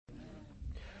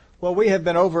Well, we have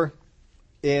been over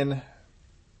in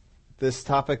this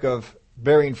topic of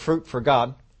bearing fruit for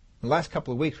God. The last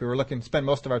couple of weeks we were spend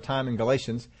most of our time in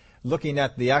Galatians looking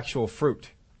at the actual fruit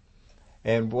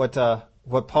and what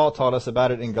Paul taught us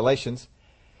about it in Galatians.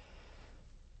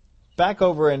 Back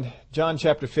over in John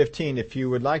chapter 15, if you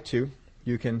would like to,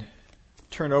 you can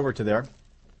turn over to there.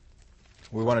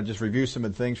 We want to just review some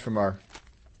of the things from our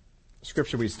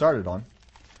scripture we started on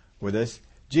with this.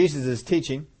 Jesus is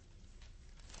teaching,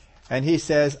 and he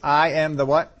says, I am the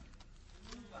what?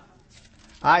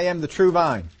 I am the true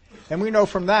vine. And we know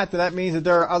from that means that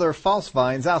there are other false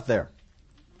vines out there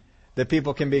that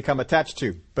people can become attached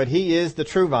to. But he is the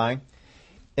true vine,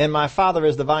 and my Father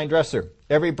is the vine dresser.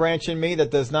 Every branch in me that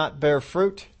does not bear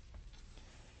fruit,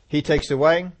 he takes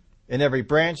away, and every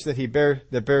branch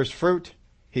that bears fruit,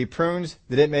 he prunes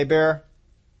that it may bear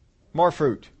more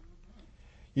fruit.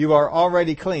 You are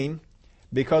already clean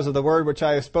because of the word which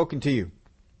I have spoken to you.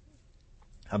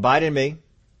 Abide in me,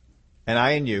 and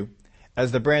I in you.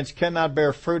 As the branch cannot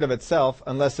bear fruit of itself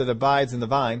unless it abides in the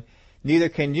vine, neither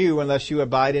can you unless you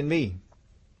abide in me.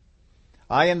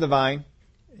 I am the vine,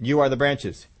 you are the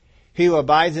branches. He who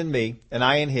abides in me, and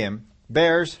I in him,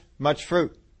 bears much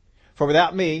fruit. For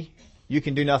without me, you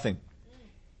can do nothing.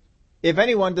 If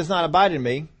anyone does not abide in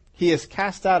me, he is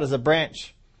cast out as a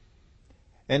branch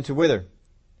and to wither.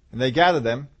 And they gather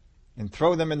them and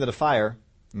throw them into the fire,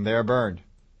 and they are burned.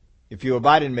 If you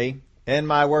abide in me, and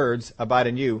my words abide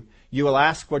in you, you will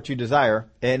ask what you desire,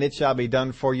 and it shall be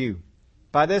done for you.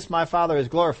 By this my Father is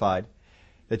glorified,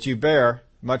 that you bear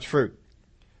much fruit.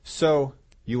 So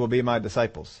you will be my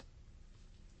disciples.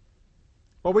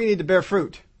 Well, we need to bear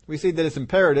fruit. We see that it's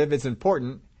imperative, it's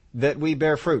important that we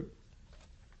bear fruit.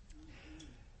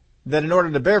 That in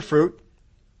order to bear fruit,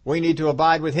 we need to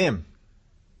abide with him.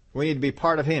 We need to be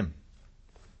part of him.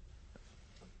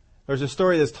 There's a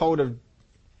story that's told of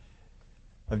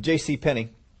J.C. Penney.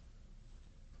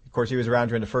 Of course, he was around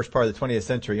during the first part of the 20th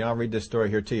century, and I'll read this story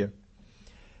here to you.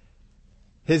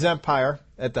 His empire,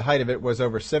 at the height of it, was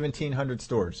over 1,700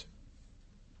 stores.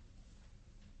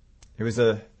 It was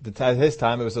at his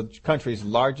time, it was the country's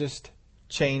largest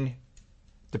chain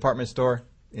department store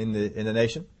in the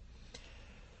nation.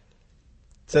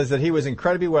 It says that he was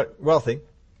incredibly wealthy,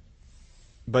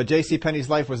 but J.C. Penney's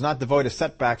life was not devoid of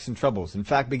setbacks and troubles. In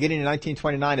fact, beginning in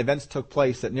 1929, events took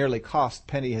place that nearly cost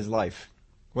Penney his life.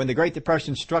 When the Great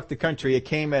Depression struck the country, it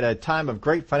came at a time of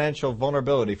great financial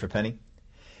vulnerability for Penney.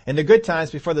 In the good times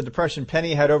before the Depression,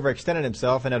 Penney had overextended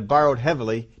himself and had borrowed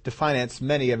heavily to finance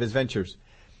many of his ventures.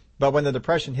 But when the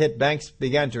Depression hit, banks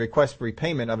began to request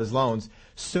repayment of his loans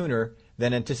sooner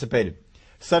than anticipated.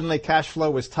 Suddenly, cash flow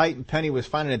was tight, and Penney was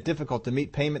finding it difficult to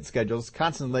meet payment schedules.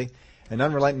 Constantly, an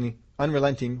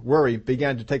unrelenting worry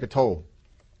began to take a toll.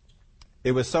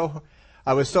 I was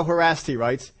so harassed, he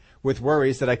writes, with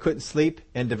worries that I couldn't sleep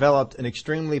and developed an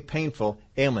extremely painful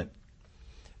ailment.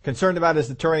 Concerned about his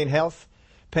deteriorating health,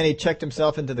 Penney checked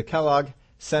himself into the Kellogg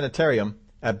Sanitarium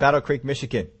at Battle Creek,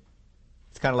 Michigan.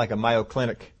 It's kind of like a Mayo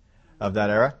Clinic of that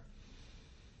era.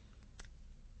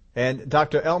 And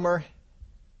Dr. Elmer,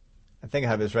 I think I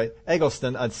have this right,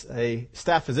 Eggleston, a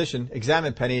staff physician,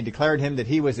 examined Penney and declared him that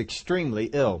he was extremely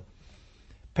ill.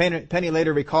 Penney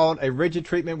later recalled a rigid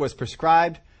treatment was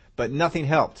prescribed, but nothing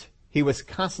helped. He was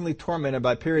constantly tormented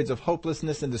by periods of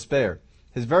hopelessness and despair.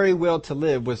 His very will to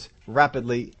live was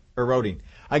rapidly eroding.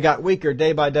 I got weaker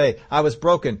day by day. I was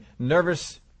broken,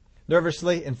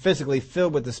 nervously and physically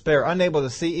filled with despair, unable to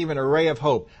see even a ray of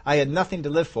hope. I had nothing to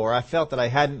live for. I felt that I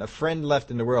hadn't a friend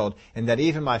left in the world, and that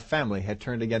even my family had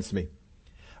turned against me.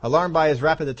 Alarmed by his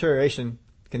rapid deterioration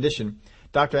condition,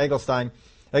 Dr.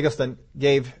 Eggleston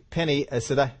gave Penney a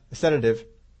sedative.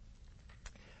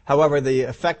 However, the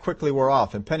effect quickly wore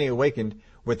off, and Penney awakened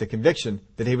with the conviction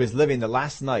that he was living the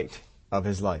last night of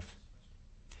his life.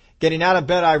 Getting out of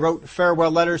bed, I wrote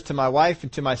farewell letters to my wife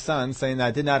and to my son, saying that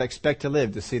I did not expect to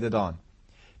live to see the dawn.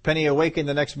 Penney awakened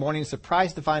the next morning,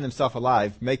 surprised to find himself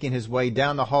alive. Making his way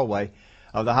down the hallway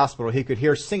of the hospital, he could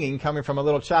hear singing coming from a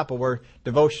little chapel where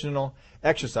devotional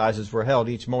exercises were held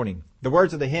each morning. The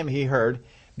words of the hymn he heard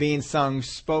being sung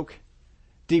spoke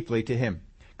deeply to him.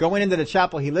 Going into the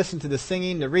chapel, he listened to the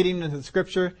singing, the reading of the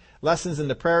scripture, lessons, and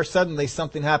the prayer. Suddenly,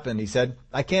 something happened, he said.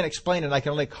 I can't explain it. I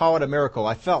can only call it a miracle.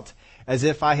 I felt as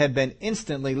if I had been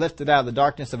instantly lifted out of the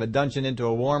darkness of a dungeon into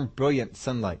a warm, brilliant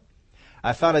sunlight.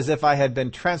 I felt as if I had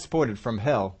been transported from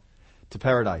hell to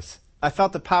paradise. I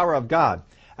felt the power of God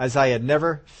as I had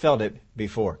never felt it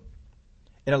before.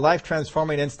 In a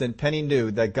life-transforming instant, Penney knew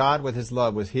that God with his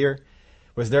love was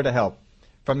there to help.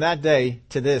 From that day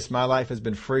to this, my life has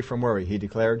been free from worry, he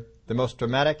declared. The most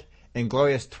dramatic and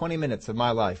glorious 20 minutes of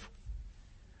my life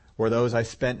were those I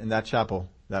spent in that chapel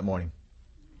that morning.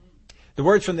 The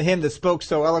words from the hymn that spoke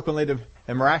so eloquently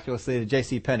and miraculously to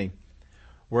J.C. Penney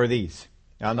were these.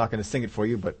 Now, I'm not going to sing it for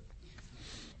you, but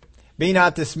be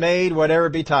not dismayed, whatever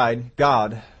betide,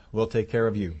 God will take care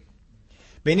of you.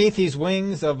 Beneath these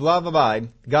wings of love abide,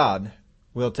 God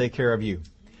will take care of you.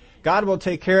 God will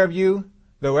take care of you,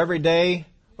 though every day,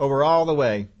 over all the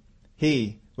way,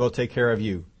 He will take care of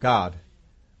you. God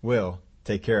will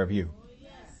take care of you.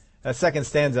 That second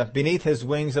stanza, beneath His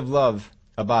wings of love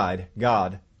abide,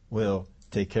 God will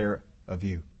take care of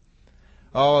you.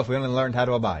 Oh, if we only learned how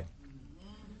to abide.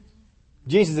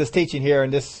 Jesus is teaching here in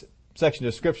this section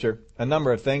of Scripture a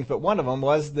number of things, but one of them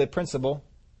was the principal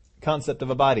concept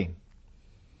of abiding.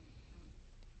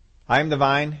 I am the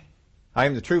vine, I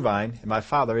am the true vine, and my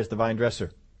Father is the vine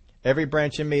dresser. Every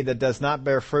branch in me that does not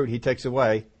bear fruit, He takes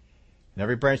away, and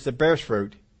every branch that bears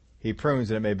fruit, He prunes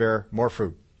that it may bear more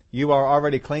fruit. You are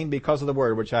already clean because of the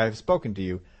word which I have spoken to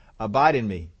you. Abide in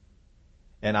me,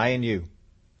 and I in you.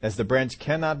 As the branch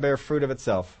cannot bear fruit of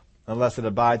itself unless it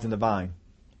abides in the vine,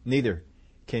 neither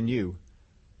can you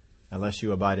unless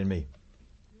you abide in me.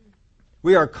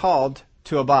 We are called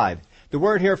to abide. The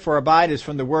word here for abide is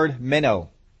from the word meno.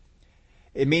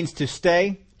 It means to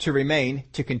stay, to remain,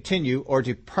 to continue, or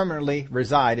to permanently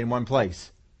reside in one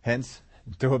place. Hence,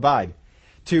 to abide.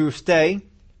 To stay,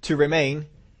 to remain,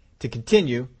 to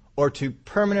continue, or to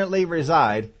permanently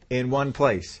reside in one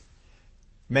place.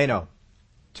 Meno,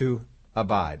 to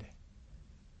abide.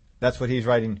 That's what he's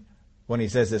writing when he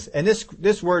says this. And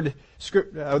this word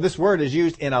is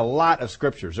used in a lot of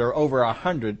scriptures. There are over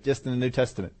 100 just in the New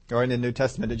Testament, or in the New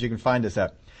Testament that you can find this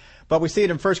at. But we see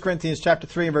it in 1 Corinthians chapter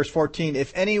 3 and verse 14.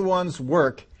 If anyone's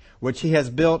work which he has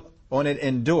built on it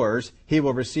endures, he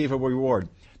will receive a reward.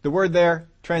 The word there,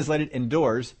 translated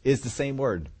endures, is the same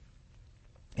word.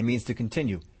 It means to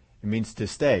continue. It means to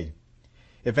stay.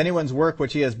 If anyone's work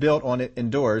which he has built on it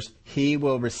endures, he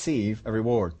will receive a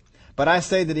reward. But I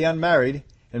say to the unmarried,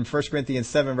 in 1 Corinthians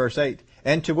 7 verse 8,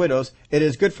 and to widows, it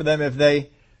is good for them if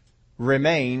they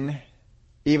remain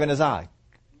even as I.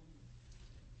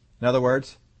 In other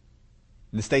words,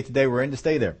 in the state today we're in, to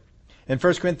stay there. In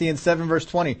 1 Corinthians 7 verse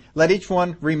 20, let each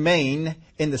one remain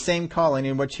in the same calling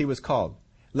in which he was called.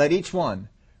 Let each one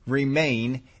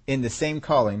remain in the same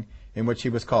calling in which he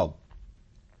was called.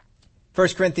 1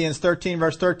 Corinthians 13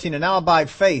 verse 13, and now abide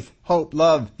faith, hope,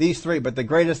 love, these three, but the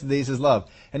greatest of these is love.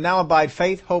 And now abide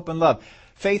faith, hope, and love.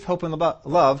 Faith, hope, and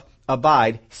love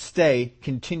abide, stay,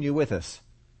 continue with us.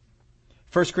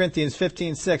 1 Corinthians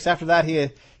 15:6, after that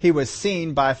he was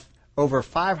seen by over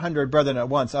 500 brethren at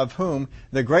once, of whom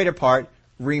the greater part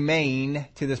remain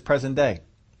to this present day.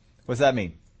 What does that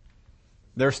mean?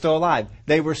 They're still alive.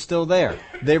 They were still there.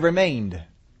 They remained.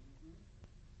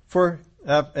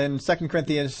 In 2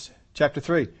 Corinthians chapter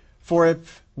 3, for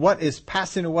if what is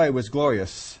passing away was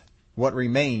glorious, what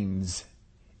remains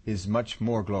is much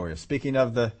more glorious. Speaking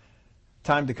of the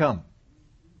time to come.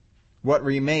 What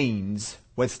remains,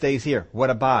 what stays here,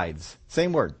 what abides.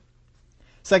 Same word.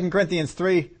 2 Corinthians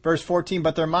 3 verse 14,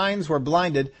 but their minds were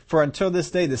blinded, for until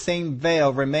this day the same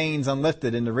veil remains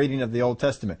unlifted in the reading of the Old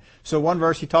Testament. So one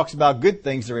verse he talks about good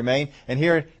things that remain, and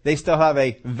here they still have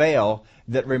a veil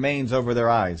that remains over their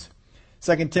eyes.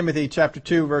 2 Timothy chapter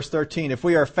 2 verse 13, if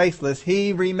we are faithless,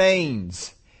 he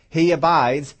remains. He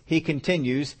abides, he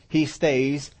continues, he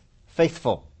stays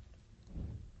faithful.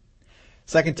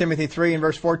 2 Timothy 3 and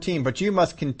verse 14, but you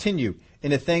must continue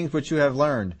in the things which you have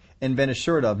learned and been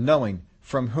assured of, knowing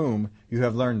from whom you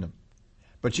have learned them.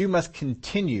 But you must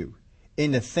continue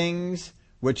in the things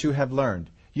which you have learned.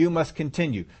 You must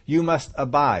continue. You must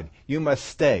abide. You must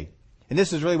stay. And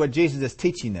this is really what Jesus is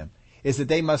teaching them, is that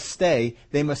they must stay,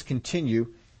 they must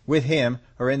continue with Him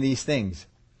or in these things.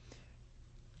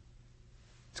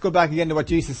 Let's go back again to what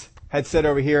Jesus had said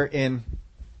over here in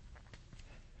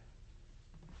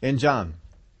John.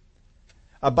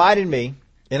 Abide in me,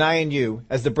 and I in you,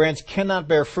 as the branch cannot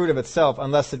bear fruit of itself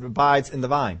unless it abides in the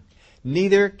vine.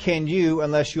 Neither can you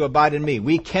unless you abide in me.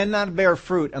 We cannot bear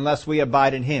fruit unless we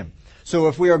abide in Him. So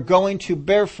if we are going to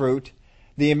bear fruit,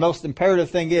 the most imperative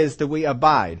thing is that we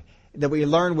abide, that we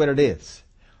learn what it is.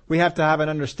 We have to have an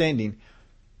understanding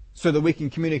so that we can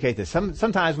communicate this.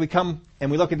 Sometimes we come and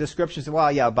we look at the scripture and say,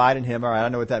 well, yeah, abide in Him. All right, I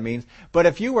know what that means. But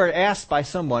if you were asked by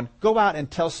someone, go out and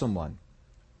tell someone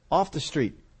off the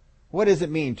street, what does it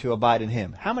mean to abide in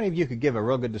Him? How many of you could give a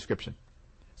real good description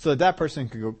so that person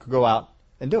could go out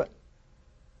and do it?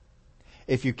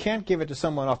 If you can't give it to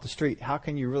someone off the street, how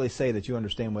can you really say that you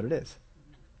understand what it is?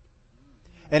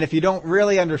 And if you don't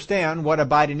really understand what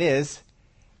abiding is,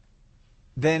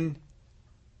 then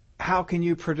how can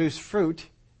you produce fruit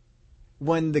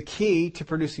when the key to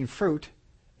producing fruit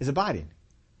is abiding.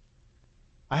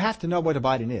 I have to know what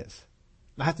abiding is.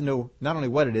 I have to know not only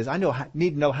what it is,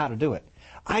 need to know how to do it.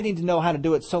 I need to know how to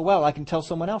do it so well I can tell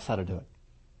someone else how to do it.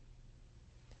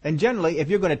 And generally, if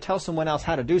you're going to tell someone else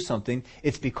how to do something,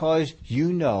 it's because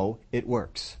you know it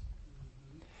works.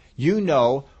 You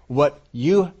know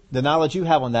the knowledge you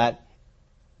have on that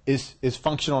is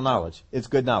functional knowledge. It's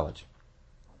good knowledge.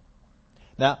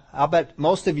 Now, I'll bet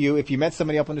most of you, if you met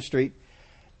somebody up on the street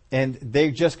and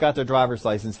they just got their driver's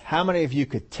license, how many of you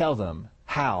could tell them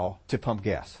how to pump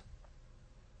gas?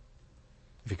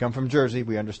 If you come from Jersey,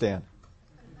 we understand.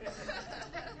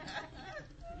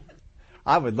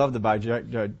 I would love to buy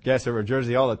gas over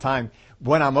Jersey all the time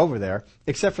when I'm over there,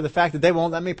 except for the fact that they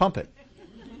won't let me pump it.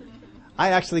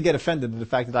 I actually get offended at the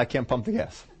fact that I can't pump the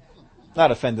gas. Not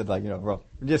offended like,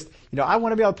 just, I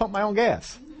want to be able to pump my own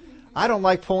gas. I don't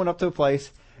like pulling up to a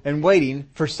place and waiting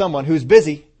for someone who's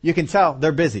busy. You can tell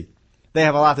they're busy. They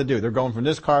have a lot to do. They're going from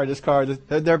this car,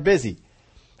 they're busy.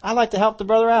 I like to help the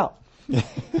brother out.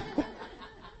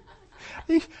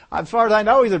 As far as I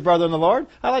know, he's a brother in the Lord.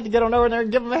 I like to get on over there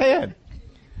and give him a hand.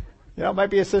 It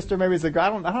might be a sister, maybe it's a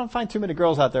girl. I don't find too many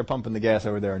girls out there pumping the gas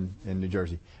over there in New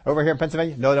Jersey. Over here in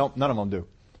Pennsylvania, no, none of them do.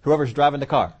 Whoever's driving the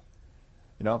car.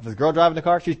 If it's a girl driving the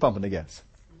car, she's pumping the gas.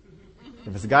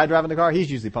 If it's a guy driving the car,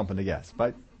 he's usually pumping the gas.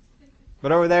 But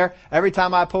over there, every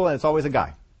time I pull in, it's always a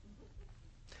guy.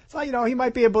 So, he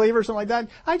might be a believer or something like that.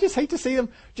 I just hate to see them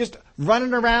just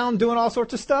running around doing all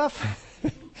sorts of stuff.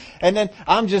 And then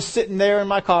I'm just sitting there in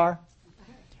my car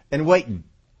and waiting.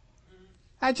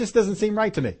 That just doesn't seem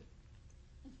right to me.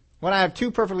 When I have two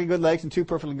perfectly good legs and two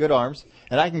perfectly good arms,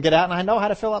 and I can get out and I know how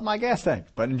to fill up my gas tank.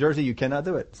 But in Jersey, you cannot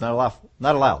do it. It's not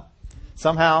allowed.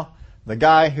 Somehow, the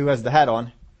guy who has the hat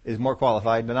on is more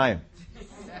qualified than I am.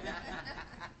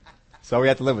 So we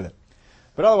have to live with it.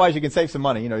 But otherwise, you can save some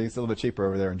money. It's a little bit cheaper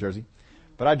over there in Jersey.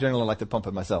 But I generally like to pump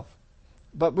it myself.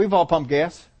 But we've all pumped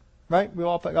gas, right? We've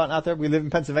all gotten out there. We live in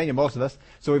Pennsylvania, most of us.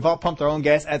 So we've all pumped our own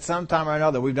gas at some time or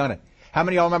another. We've done it. How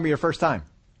many of y'all remember your first time?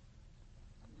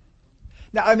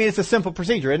 Now, it's a simple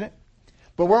procedure, isn't it?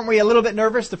 But weren't we a little bit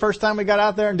nervous the first time we got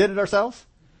out there and did it ourselves?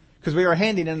 Because we were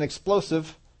handling an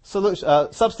explosive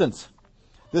substance.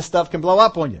 This stuff can blow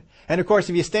up on you. And of course,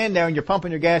 if you stand there and you're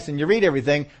pumping your gas and you read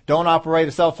everything, don't operate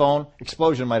a cell phone,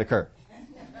 explosion might occur.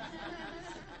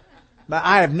 But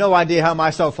I have no idea how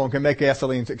my cell phone can make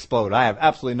gasoline explode. I have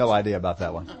absolutely no idea about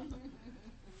that one.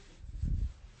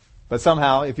 But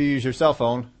somehow, if you use your cell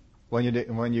phone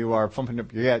when you are pumping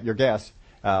up your gas,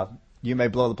 you may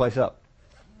blow the place up.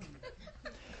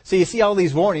 So you see all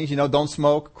these warnings, don't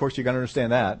smoke. Of course, you're going to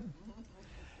understand that.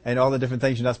 And all the different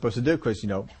things you're not supposed to do because,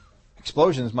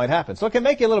 explosions might happen. So it can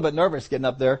make you a little bit nervous getting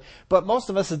up there. But most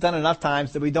of us have done enough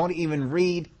times that we don't even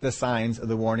read the signs of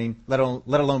the warning, let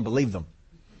alone believe them.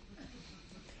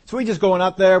 So we just going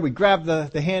up there, we grab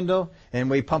the handle, and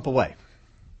we pump away.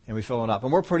 And we fill it up.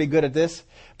 And we're pretty good at this.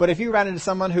 But if you ran into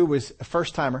someone who was a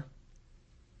first-timer,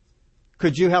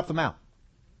 could you help them out?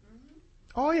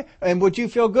 Oh, yeah. And would you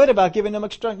feel good about giving them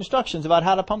instructions about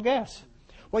how to pump gas?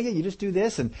 Well, yeah, you just do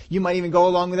this, and you might even go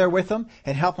along there with them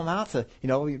and help them out to,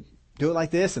 you do it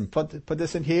like this and put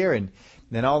this in here and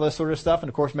then all this sort of stuff. And,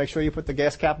 of course, make sure you put the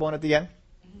gas cap on at the end.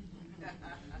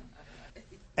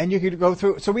 And you could go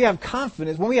through. So we have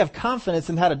confidence. When we have confidence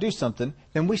in how to do something,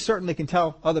 then we certainly can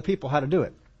tell other people how to do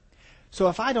it. So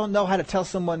if I don't know how to tell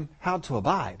someone how to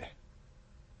abide,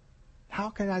 how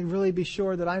can I really be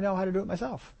sure that I know how to do it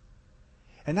myself?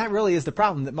 And that really is the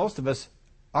problem, that most of us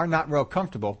are not real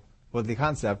comfortable with the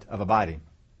concept of abiding.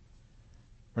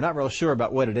 We're not real sure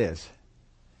about what it is.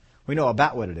 We know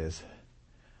about what it is,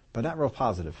 but not real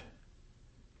positive.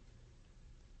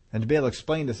 And to be able to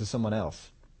explain this to someone else,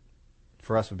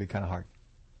 for us would be kind of hard.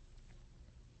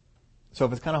 So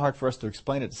if it's kind of hard for us to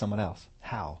explain it to someone else,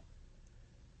 how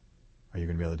are you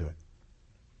going to be able to do it?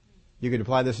 You can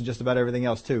apply this in just about everything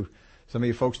else too. Some of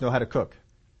you folks know how to cook.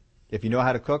 If you know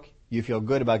how to cook, you feel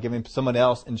good about giving someone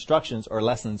else instructions or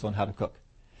lessons on how to cook.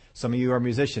 Some of you are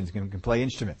musicians, can play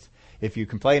instruments. If you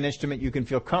can play an instrument, you can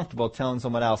feel comfortable telling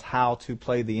someone else how to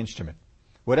play the instrument.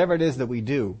 Whatever it is that we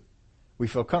do, we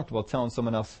feel comfortable telling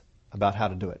someone else about how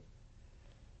to do it.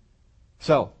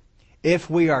 So, if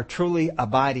we are truly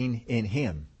abiding in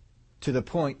Him to the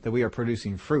point that we are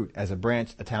producing fruit as a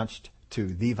branch attached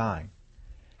to the vine,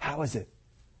 how is it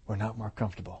we're not more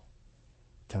comfortable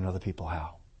telling other people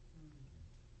how?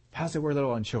 How's it we're a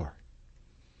little unsure?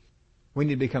 We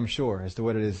need to become sure as to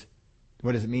what it is.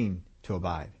 What does it mean to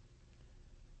abide?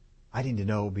 I need to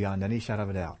know beyond any shadow of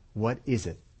a doubt, what is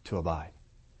it to abide?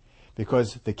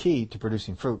 Because the key to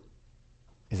producing fruit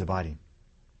is abiding.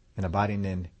 And abiding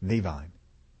in the vine.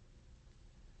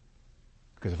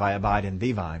 Because if I abide in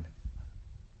the vine,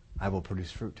 I will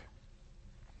produce fruit.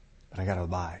 But I got to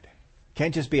abide.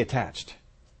 Can't just be attached.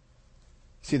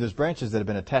 See, there's branches that have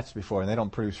been attached before and they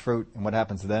don't produce fruit. And what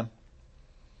happens to them?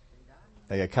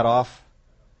 They get cut off,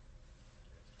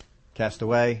 cast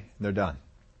away, and they're done.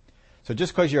 So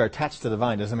just because you're attached to the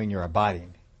vine doesn't mean you're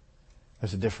abiding.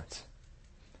 There's a difference.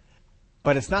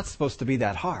 But it's not supposed to be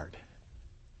that hard.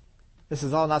 This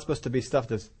is all not supposed to be stuff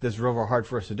that's real hard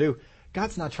for us to do.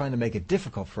 God's not trying to make it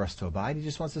difficult for us to abide. He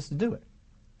just wants us to do it.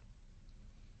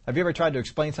 Have you ever tried to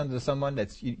explain something to someone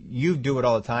that you do it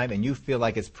all the time and you feel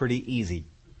like it's pretty easy?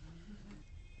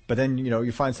 But then,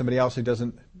 you find somebody else who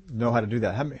doesn't know how to do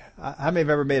that. How many have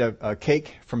ever made a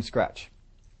cake from scratch?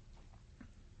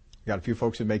 Got a few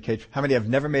folks who make cake. How many have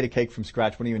never made a cake from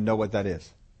scratch? Wouldn't even know what that is?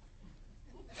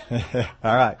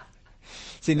 All right.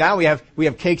 See, now we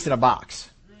have cakes in a box.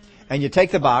 And you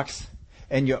take the box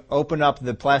and you open up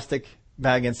the plastic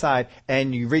bag inside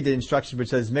and you read the instructions which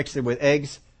says mix it with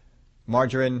eggs,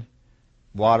 margarine,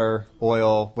 water,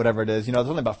 oil, whatever it is. There's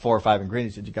only about 4 or 5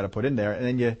 ingredients that you got to put in there, and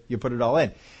then you put it all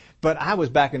in. But I was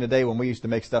back in the day when we used to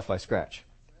make stuff by scratch.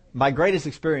 My greatest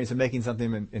experience in making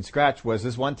something in scratch was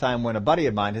this one time when a buddy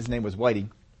of mine, his name was Whitey,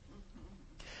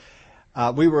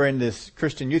 we were in this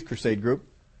Christian Youth Crusade group,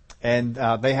 and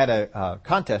they had a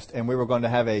contest, and we were going to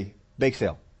have a bake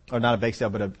sale. Or not a bake sale,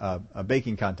 but a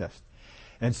baking contest.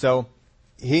 And so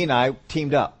he and I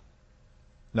teamed up.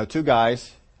 2 guys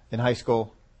in high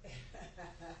school.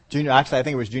 Actually, I think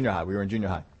it was junior high. We were in junior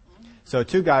high. So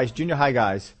 2 guys, junior high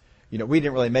guys, we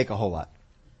didn't really make a whole lot.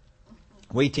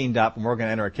 We teamed up and we're going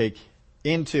to enter a cake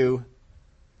into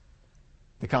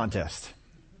the contest.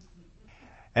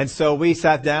 And so we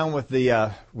sat down with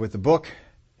the book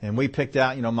and we picked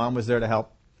out, Mom was there to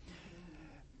help.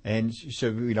 And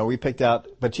so, we picked out,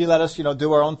 but she let us,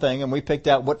 do our own thing, and we picked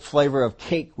out what flavor of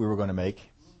cake we were going to make.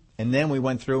 And then we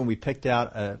went through and we picked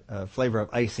out a flavor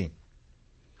of icing.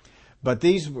 But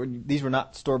these were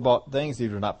not store-bought things.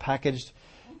 These were not packaged.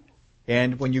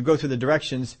 And when you go through the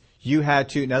directions, you had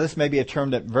to, now this may be a term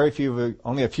that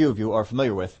only a few of you are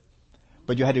familiar with,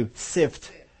 but you had to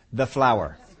sift the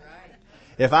flour.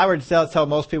 If I were to tell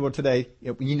most people today,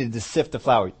 you needed to sift the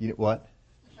flour, what?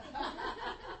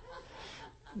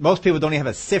 Most people don't even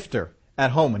have a sifter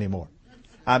at home anymore.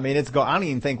 I mean, I don't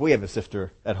even think we have a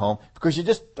sifter at home because you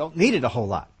just don't need it a whole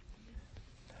lot.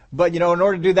 But, in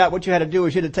order to do that, what you had to do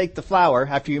was you had to take the flour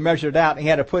after you measured it out and you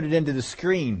had to put it into the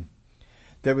screen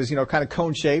that was, kind of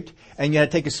cone shaped, and you had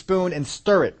to take a spoon and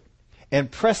stir it and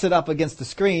press it up against the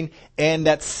screen, and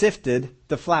that sifted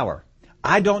the flour.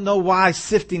 I don't know why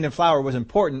sifting the flour was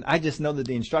important. I just know that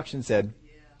the instruction said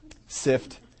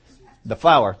sift the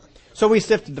flour. So we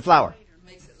sifted the flour.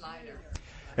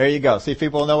 There you go. See,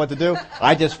 people know what to do.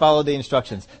 I just followed the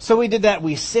instructions. So we did that.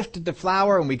 We sifted the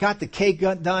flour and we got the cake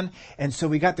done. And so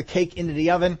we got the cake into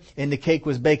the oven and the cake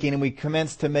was baking and we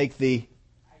commenced to make the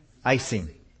icing.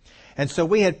 And so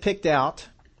we had picked out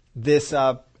this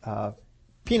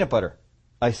peanut butter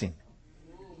icing.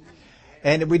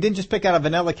 And we didn't just pick out a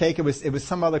vanilla cake. It was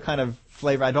some other kind of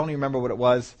flavor. I don't even remember what it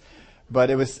was. But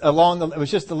it was it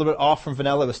was just a little bit off from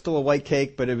vanilla. It was still a white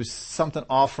cake, but it was something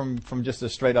off from just a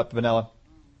straight up vanilla.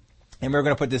 And we were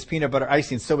going to put this peanut butter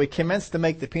icing. So we commenced to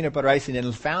make the peanut butter icing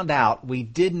and found out we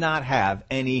did not have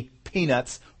any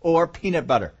peanuts or peanut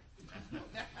butter.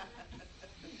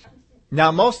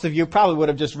 Now, most of you probably would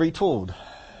have just retooled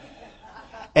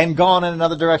and gone in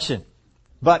another direction.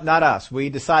 But not us.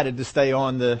 We decided to stay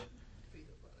on the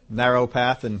narrow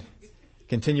path and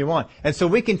continue on. And so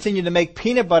we continue to make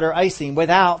peanut butter icing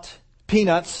without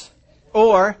peanuts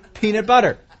or peanut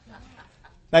butter.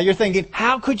 Now you're thinking,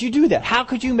 how could you do that? How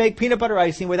could you make peanut butter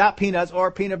icing without peanuts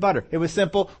or peanut butter? It was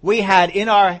simple. We had at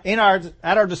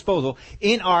our disposal,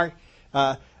 in our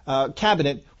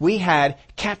cabinet, we had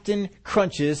Captain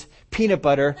Crunch's peanut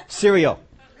butter cereal.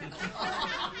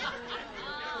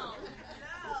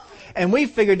 And we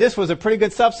figured this was a pretty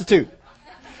good substitute.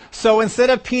 So instead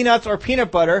of peanuts or peanut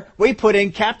butter, we put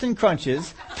in Captain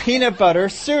Crunch's peanut butter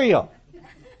cereal.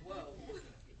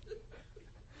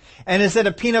 And instead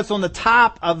of peanuts on the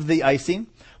top of the icing,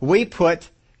 we put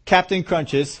Captain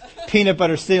Crunch's peanut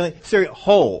butter cereal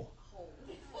whole.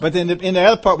 But then in the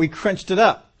other part, we crunched it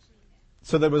up.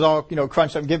 So that it was all,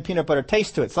 crunched up and give peanut butter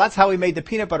taste to it. So that's how we made the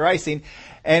peanut butter icing.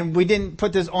 And we didn't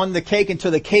put this on the cake until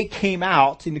the cake came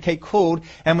out and the cake cooled.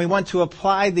 And we went to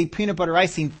apply the peanut butter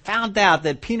icing, found out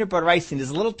that peanut butter icing is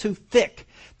a little too thick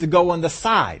to go on the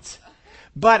sides.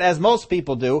 But as most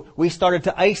people do, we started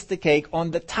to ice the cake on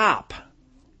the top.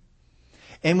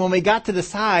 And when we got to the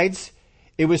sides,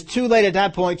 it was too late at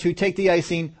that point to take the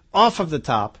icing off of the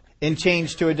top and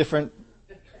change to a different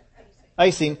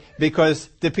icing because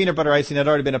the peanut butter icing had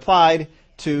already been applied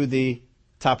to the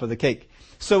top of the cake.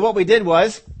 So what we did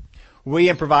was we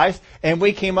improvised and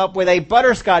we came up with a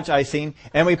butterscotch icing,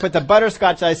 and we put the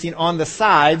butterscotch icing on the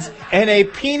sides and a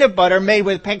peanut butter made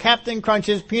with Captain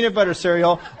Crunch's peanut butter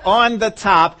cereal on the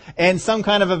top and some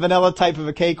kind of a vanilla type of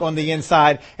a cake on the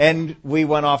inside, and we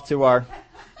went off to our...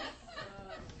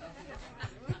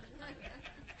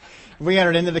 We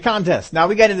entered into the contest. Now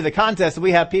we get into the contest and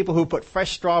we have people who put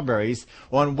fresh strawberries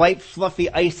on white fluffy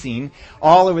icing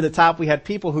all over the top. We had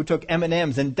people who took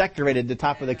M&Ms and decorated the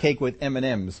top of the cake with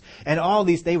M&Ms. And all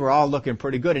these, they were all looking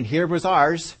pretty good. And here was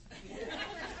ours.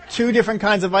 2 different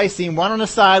kinds of icing, one on the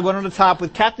side, one on the top,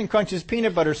 with Captain Crunch's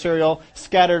peanut butter cereal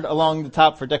scattered along the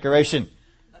top for decoration.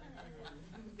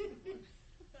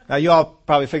 Now you all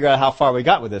probably figure out how far we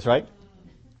got with this, right?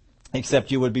 Except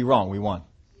you would be wrong. We won.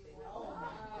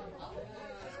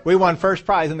 We won first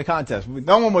prize in the contest.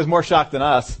 No one was more shocked than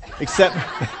us,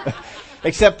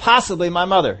 except possibly my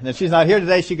mother. And if she's not here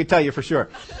today, she could tell you for sure.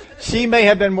 She may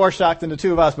have been more shocked than the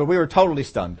 2 of us, but we were totally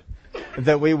stunned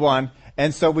that we won.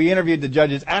 And so we interviewed the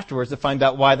judges afterwards to find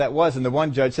out why that was. And the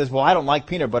one judge says, well, I don't like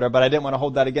peanut butter, but I didn't want to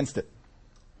hold that against it.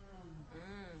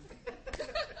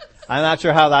 I'm not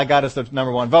sure how that got us the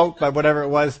number 1 vote, but whatever it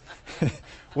was,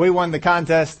 we won the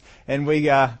contest, and we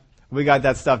got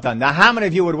that stuff done. Now, how many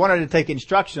of you would want to take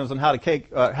instructions on how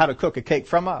to cook a cake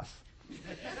from us?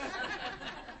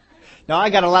 Now, I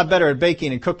got a lot better at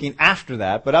baking and cooking after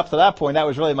that, but up to that point, that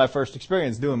was really my first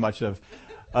experience doing much of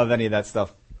any of that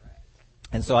stuff.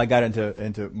 And so I got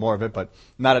into more of it, but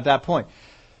not at that point.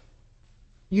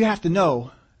 You have to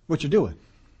know what you're doing.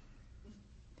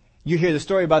 You hear the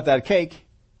story about that cake,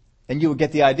 and you would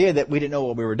get the idea that we didn't know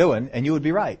what we were doing, and you would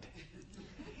be right.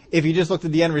 If you just looked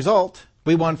at the end result,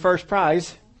 we won first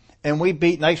prize, and we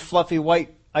beat nice fluffy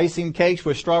white icing cakes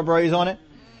with strawberries on it,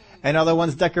 and other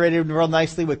ones decorated real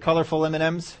nicely with colorful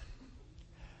M&Ms.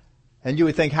 And you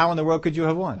would think, how in the world could you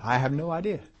have won? I have no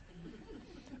idea.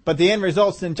 But the end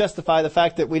results didn't justify the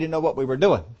fact that we didn't know what we were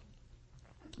doing.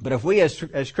 But if we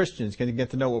as Christians can get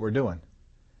to know what we're doing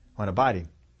on abiding,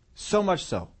 so much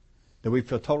so that we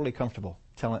feel totally comfortable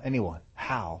telling anyone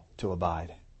how to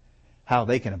abide, how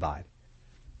they can abide,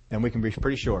 then we can be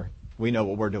pretty sure we know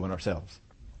what we're doing ourselves.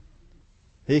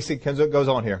 He goes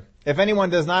on here. If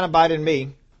anyone does not abide in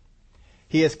me,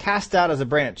 he is cast out as a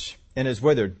branch and is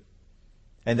withered,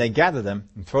 and they gather them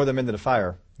and throw them into the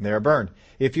fire, and they are burned.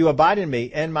 If you abide in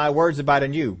me, and my words abide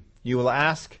in you, you will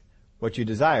ask what you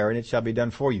desire, and it shall be done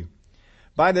for you.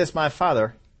 By this my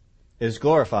Father is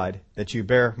glorified, that you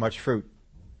bear much fruit.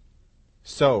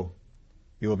 So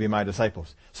you will be my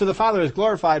disciples. So the Father is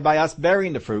glorified by us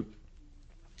bearing the fruit.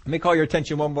 Let me call your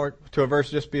attention one more to a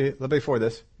verse just before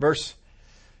this. Verse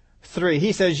 3.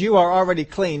 He says, you are already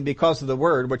clean because of the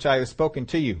word which I have spoken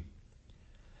to you.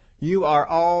 You are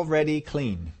already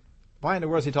clean. Why in the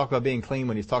world does he talk about being clean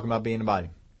when he's talking about being abiding?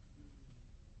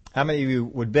 How many of you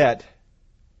would bet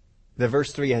that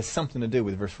verse 3 has something to do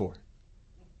with verse 4?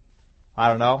 I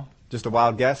don't know. Just a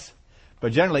wild guess.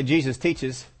 But generally Jesus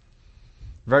teaches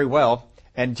very well,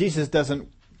 and Jesus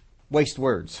doesn't waste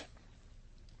words.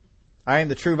 I am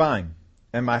the true vine,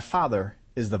 and my Father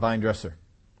is the vine dresser.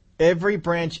 Every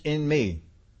branch in me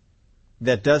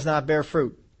that does not bear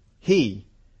fruit, he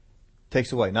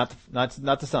takes away. Not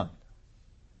the Son.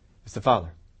 It's the Father.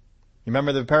 You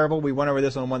remember the parable? We went over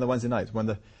this on one of the Wednesday nights. One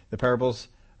of the parables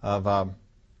of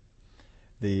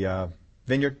the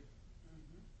vineyard.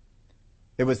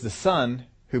 It was the son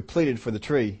who pleaded for the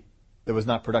tree that was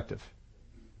not productive.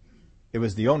 It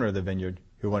was the owner of the vineyard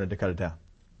who wanted to cut it down.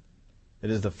 It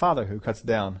is the Father who cuts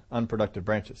down unproductive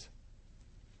branches,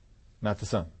 not the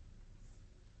Son.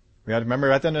 We have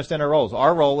to understand our roles.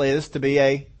 Our role is to be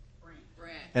a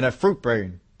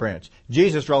fruit-bearing branch.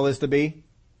 Jesus' role is to be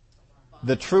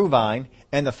the true vine,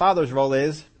 and the Father's role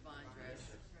is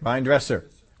vine dresser.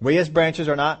 We as branches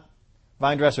are not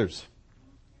vine dressers.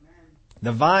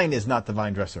 The vine is not the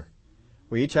vine dresser.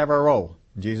 We each have our role.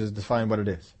 Jesus defined what it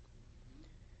is.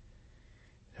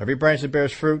 Every branch that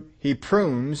bears fruit, he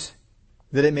prunes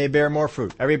that it may bear more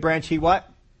fruit. Every branch he what?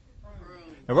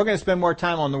 Prune. And we're going to spend more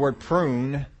time on the word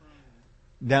prune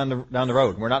down the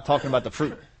road. We're not talking about the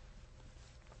fruit.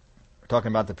 We're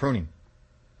talking about the pruning.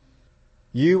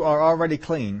 You are already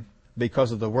clean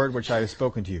because of the word which I have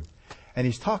spoken to you. And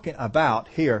he's talking about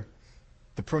here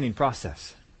the pruning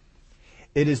process.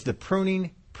 It is the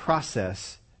pruning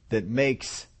process that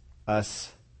makes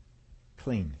us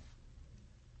clean.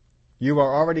 You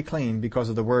are already clean because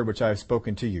of the word which I have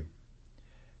spoken to you.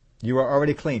 You are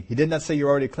already clean. He did not say you're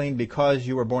already clean because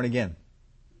you were born again.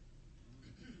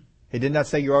 He did not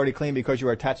say you're already clean because you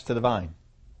are attached to the vine.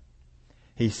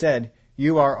 He said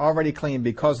you are already clean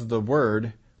because of the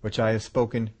word which I have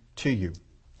spoken to you.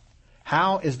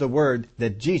 How is the word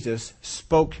that Jesus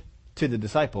spoke to the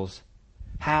disciples,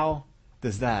 how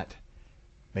does that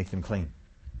make them clean?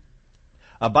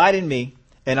 Abide in me,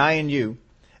 and I in you,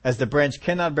 as the branch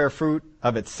cannot bear fruit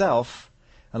of itself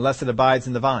unless it abides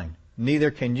in the vine.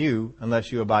 Neither can you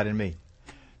unless you abide in me.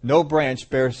 No branch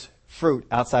bears fruit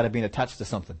outside of being attached to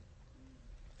something.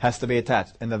 Has to be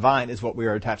attached. And the vine is what we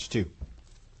are attached to.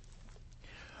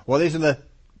 Well, these are the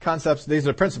concepts, these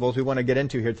are the principles we want to get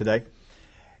into here today.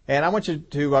 And I want you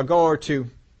to go over to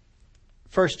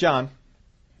 1 John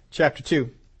chapter 2.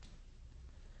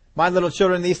 My little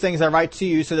children, these things I write to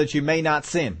you so that you may not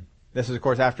sin. This is, of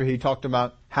course, after he talked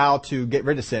about how to get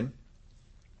rid of sin.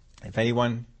 If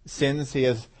anyone sins, he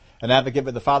is an advocate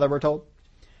with the Father, we're told.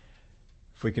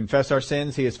 If we confess our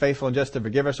sins, he is faithful and just to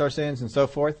forgive us our sins and so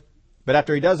forth. But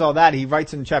after he does all that, he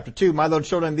writes in chapter 2, my little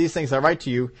children, these things I write to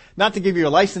you, not to give you a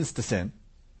license to sin.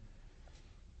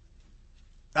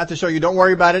 Not to show you, don't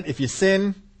worry about it. If you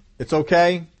sin, it's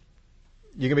okay.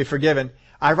 You can be forgiven.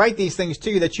 I write these things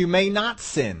to you that you may not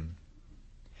sin.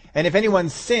 And if anyone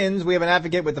sins, we have an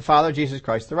advocate with the Father, Jesus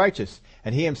Christ the righteous.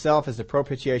 And he himself is the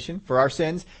propitiation for our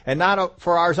sins, and not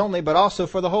for ours only, but also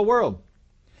for the whole world.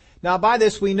 Now by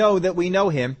this we know that we know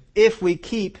him, if we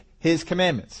keep his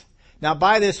commandments. Now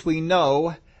by this we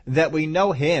know that we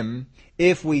know him,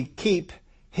 if we keep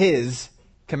his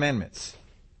commandments.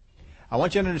 I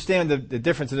want you to understand the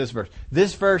difference in this verse.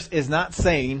 This verse is not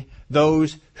saying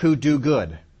those who do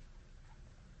good.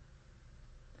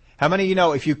 How many of you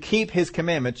know if you keep his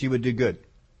commandments, you would do good?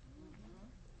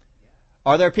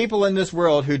 Are there people in this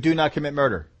world who do not commit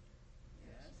murder?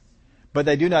 But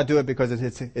they do not do it because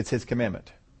it's his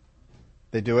commandment.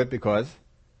 They do it because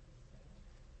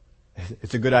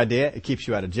it's a good idea. It keeps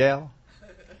you out of jail.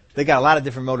 They got a lot of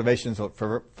different motivations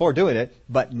for doing it,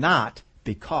 but not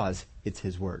because it's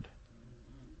his word.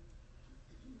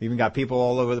 We even got people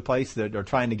all over the place that are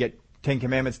trying to get 10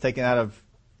 Commandments taken out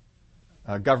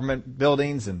of government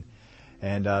buildings and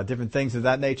different things of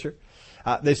that nature.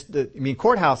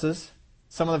 Courthouses,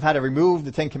 some of them had to remove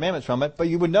the 10 Commandments from it, but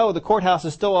you would know the courthouse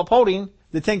is still upholding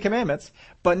the 10 Commandments,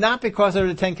 but not because they're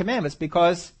the 10 Commandments,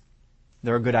 because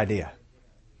they're a good idea.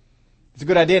 It's a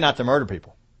good idea not to murder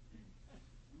people.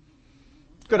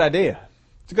 It's a good idea.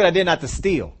 It's a good idea not to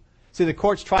steal. See, the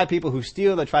courts try people who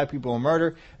steal, they try people who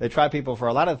murder, they try people for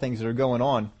a lot of things that are going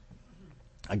on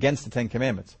against the 10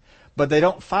 Commandments. But they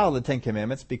don't follow the 10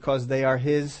 Commandments because they are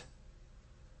his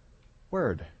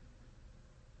word.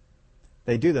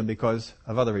 They do them because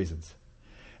of other reasons.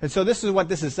 And so this is what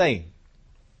this is saying.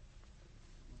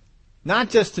 Not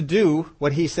just to do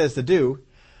what he says to do.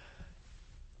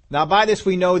 Now by this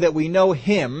we know that we know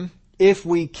him if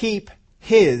we keep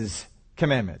his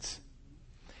commandments.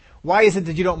 Why is it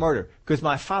that you don't murder? Because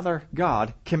my Father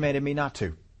God commanded me not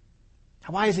to.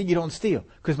 Why is it you don't steal?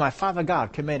 Because my Father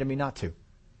God commanded me not to.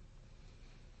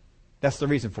 That's the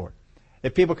reason for it.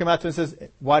 If people come out to me and says,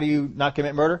 why do you not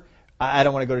commit murder? I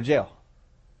don't want to go to jail.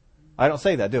 I don't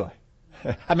say that, do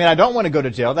I? I mean, I don't want to go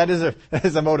to jail. That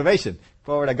is a motivation.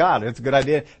 Glory to God. It's a good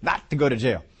idea not to go to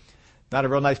jail. Not a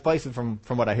real nice place from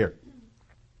what I hear.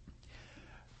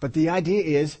 But the idea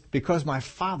is because my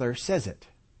Father says it.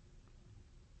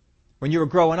 When you were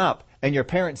growing up and your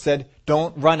parents said,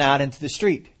 don't run out into the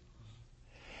street.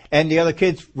 And the other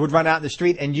kids would run out in the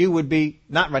street and you would be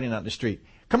not running out in the street.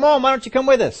 Come on, why don't you come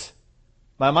with us?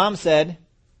 My mom said,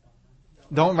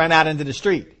 don't run out into the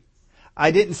street.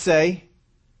 I didn't say,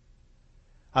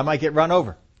 I might get run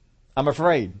over. I'm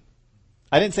afraid.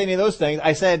 I didn't say any of those things.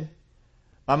 I said,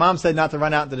 my mom said not to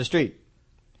run out into the street.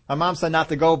 My mom said not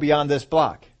to go beyond this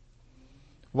block.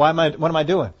 What am I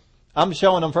doing? I'm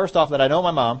showing them first off that I know my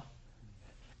mom.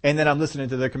 And then I'm listening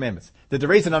to their commandments. That the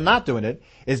reason I'm not doing it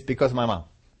is because of my mom.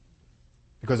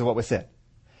 Because of what was said.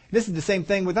 This is the same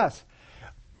thing with us.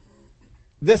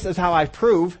 This is how I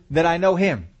prove that I know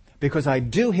him. Because I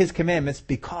do his commandments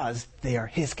because they are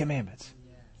his commandments.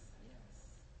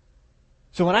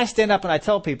 So when I stand up and I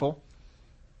tell people,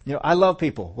 I love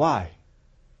people. Why?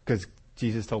 Because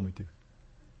Jesus told me to.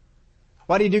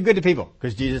 Why do you do good to people?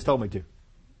 Because Jesus told me to.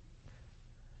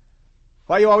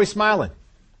 Why are you always smiling?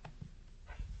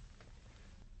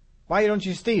 Why don't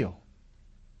you steal?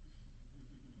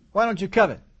 Why don't you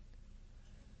covet?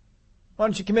 Why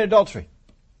don't you commit adultery?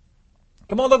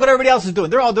 Come on, look what everybody else is doing.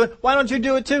 They're all doing it. Why don't you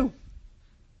do it too?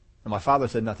 And my Father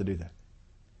said not to do that.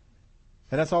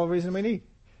 And that's all the reason we need.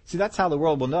 See, that's how the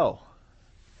world will know.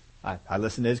 I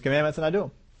listen to his commandments and I do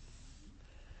them.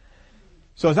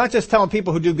 So it's not just telling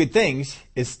people who do good things.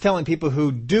 It's telling people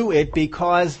who do it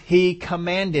because he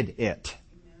commanded it.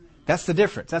 That's the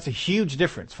difference. That's a huge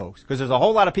difference, folks. Because there's a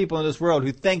whole lot of people in this world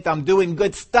who think I'm doing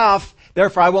good stuff,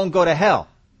 therefore I won't go to hell.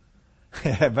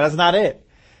 But that's not it.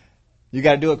 You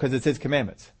got to do it because it's His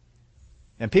commandments.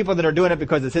 And people that are doing it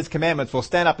because it's His commandments will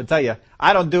stand up and tell you,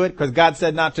 I don't do it because God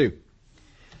said not to.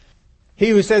 He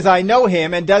who says, I know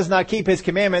Him and does not keep His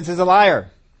commandments is a liar.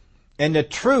 And the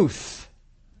truth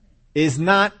is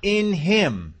not in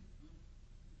him.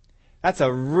 That's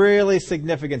a really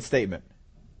significant statement.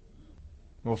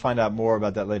 We'll find out more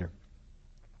about that later.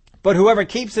 But whoever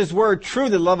keeps His word true,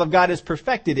 the love of God is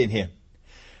perfected in him.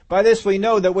 By this we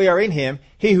know that we are in Him.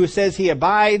 He who says he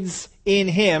abides in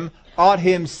Him ought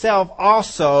himself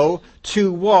also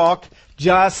to walk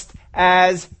just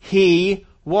as He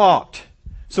walked.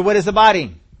 So what is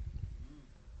abiding?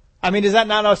 I mean, is that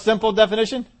not a simple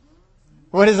definition?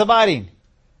 What is abiding?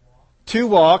 To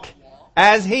walk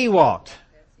as He walked.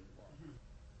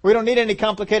 We don't need any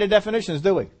complicated definitions,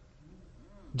 do we?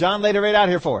 John laid it right out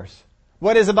here for us.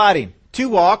 What is abiding? To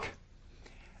walk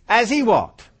as He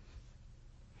walked.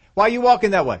 Why are you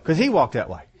walking that way? Because He walked that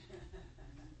way.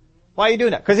 Why are you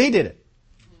doing that? Because He did it.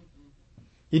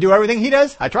 You do everything He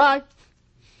does? I try.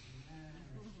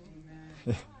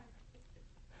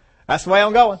 That's the way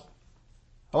I'm going.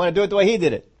 I want to do it the way He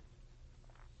did it.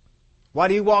 Why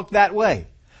do you walk that way?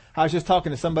 I was just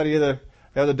talking to somebody the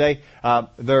other day.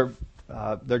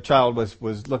 Their child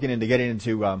was looking into getting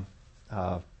into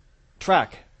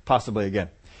track possibly again.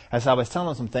 As I was telling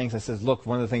them some things, I says, look,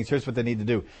 one of the things, here's what they need to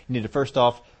do. You need to first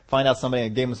off find out somebody,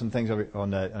 and gave them some things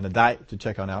on a diet to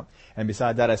check on out. And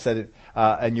beside that, I said,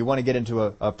 and you want to get into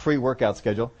a pre-workout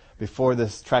schedule before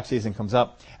this track season comes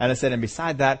up. And I said, and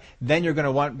beside that, then you're going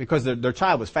to want, because their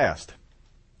child was fast.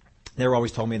 They were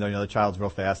always told me, the child's real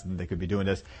fast and they could be doing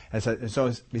this. And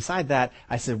so beside that,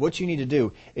 I said, what you need to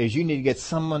do is you need to get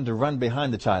someone to run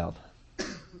behind the child. You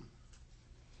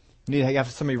need to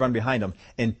have somebody run behind them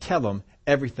and tell them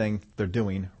everything they're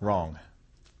doing wrong.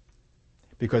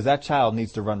 Because that child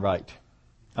needs to run right.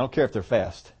 I don't care if they're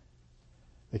fast.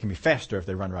 They can be faster if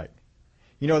they run right.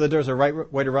 You know that there's a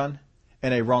right way to run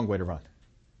and a wrong way to run.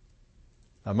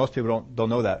 Now, most people don't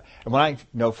know that. And when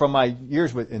from my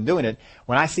years in doing it,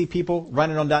 when I see people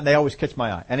running on down, they always catch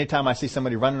my eye. Anytime I see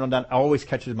somebody running on down, it always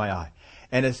catches my eye.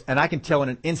 And I can tell in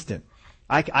an instant.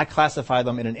 I classify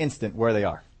them in an instant where they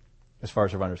are, as far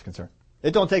as a runner is concerned.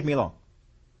 It don't take me long.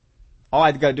 All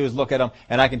I've got to do is look at them,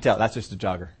 and I can tell that's just a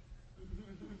jogger.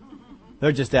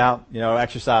 They're just out,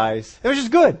 exercise. They're just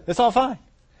good. It's all fine.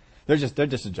 They're just a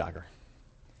jogger.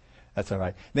 That's all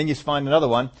right. Then you find another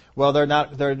one. Well,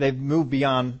 they've moved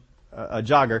beyond a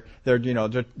jogger.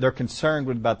 They're concerned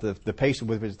about the pace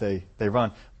with which they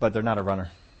run, but they're not a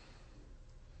runner.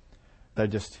 They're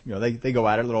just, they go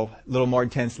at it a little more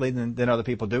intensely than other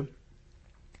people do.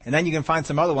 And then you can find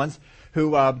some other ones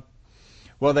who,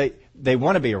 they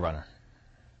want to be a runner.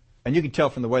 And you can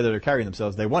tell from the way that they're carrying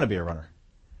themselves, they want to be a runner,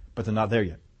 but they're not there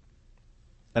yet.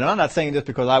 And I'm not saying this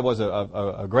because I was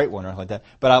a great runner like that,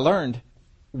 but I learned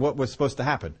what was supposed to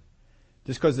happen.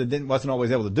 Just because I wasn't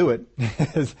always able to do it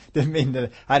didn't mean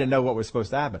that I didn't know what was supposed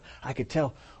to happen. I could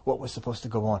tell what was supposed to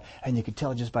go on, and you could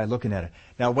tell just by looking at it.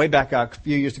 Now, way back a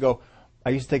few years ago, I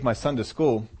used to take my son to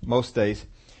school most days,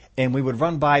 and we would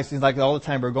run by, it seems like all the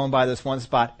time we were going by this one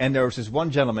spot, and there was this one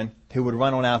gentleman who would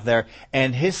run on out there,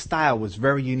 and his style was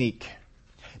very unique.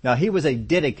 Now, he was a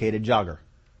dedicated jogger.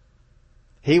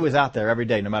 He was out there every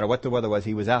day, no matter what the weather was,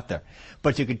 he was out there.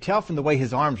 But you could tell from the way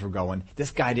his arms were going, this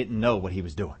guy didn't know what he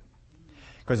was doing.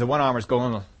 Because the one arm was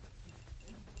going the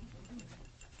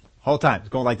whole time. It's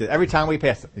going like this. Every time we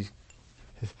passed him.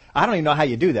 I don't even know how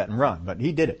you do that and run, but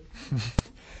he did it.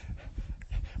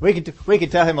 We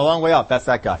could tell him a long way off, that's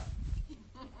that guy.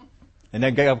 And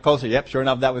then get up closer, yep, sure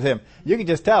enough, that was him. You could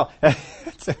just tell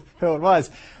that's who it was.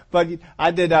 But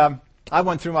I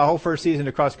went through my whole first season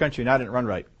of cross country and I didn't run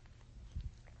right.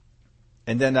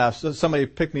 And then so somebody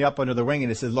picked me up under the wing and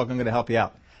he says, look, I'm going to help you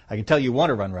out. I can tell you want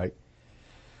to run right.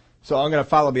 So I'm going to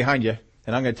follow behind you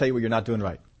and I'm going to tell you what you're not doing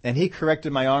right. And he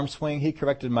corrected my arm swing. He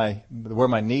corrected where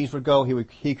my knees would go.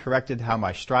 He corrected how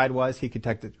my stride was. He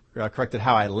corrected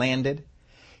how I landed.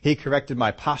 He corrected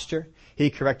my posture. He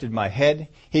corrected my head.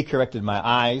 He corrected my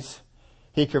eyes.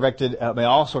 He corrected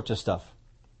all sorts of stuff.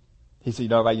 He said,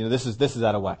 this is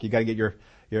out of whack. You got to get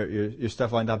your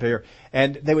stuff lined up here.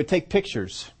 And they would take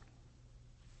pictures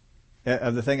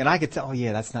of the thing, and I could tell, oh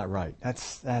yeah, that's not right.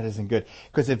 That isn't good.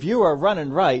 Because if you are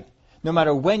running right, no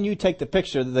matter when you take the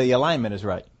picture, the alignment is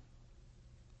right.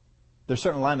 There's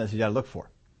certain alignments you got to look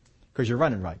for, because you're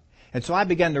running right. And so I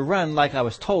began to run like I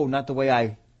was told, not the way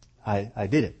I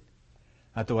did it,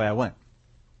 not the way I went.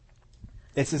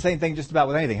 It's the same thing just about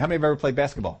with anything. How many have ever played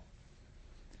basketball?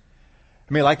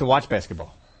 I mean, I like to watch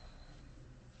basketball.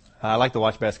 I like to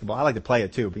watch basketball. I like to play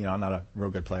it too, but I'm not a real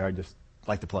good player. I just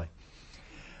like to play.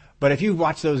 But if you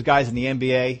watch those guys in the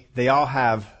NBA, they all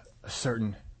have a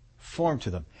certain form to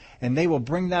them. And they will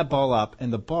bring that ball up,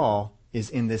 and the ball is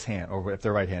in this hand, or if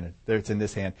they're right-handed, it's in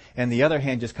this hand. And the other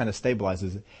hand just kind of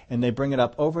stabilizes it. And they bring it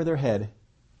up over their head,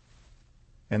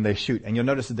 and they shoot. And you'll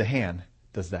notice that the hand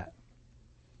does that.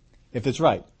 If it's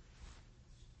right,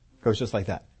 it goes just like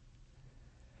that.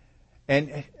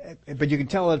 But you can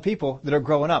tell other people that are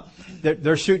growing up,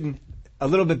 they're shooting a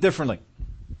little bit differently.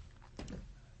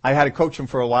 I had to coach them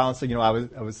for a while, and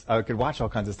so I could watch all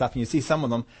kinds of stuff. And you see some of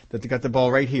them that they got the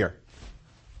ball right here,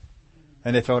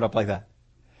 and they throw it up like that.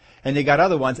 And they got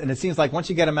other ones, and it seems like once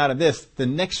you get them out of this, the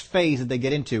next phase that they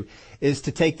get into is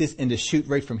to take this and to shoot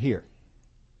right from here.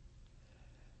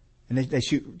 And they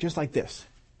shoot just like this.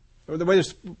 Pretty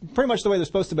much the way they're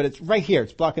supposed to, but it's right here.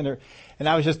 It's blocking their. And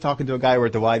I was just talking to a guy over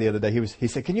at the Y the other day. He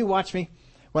said, "Can you watch me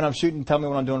when I'm shooting? Tell me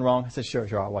when I'm doing wrong." I said,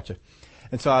 "Sure, I'll watch it."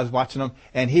 And so I was watching him,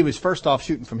 and he was first off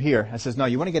shooting from here. I says, "No,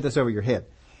 you want to get this over your head."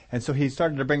 And so he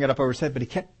started to bring it up over his head, but he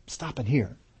kept stopping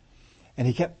here, and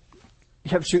he kept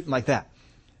shooting like that.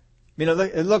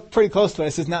 It looked pretty close to it. I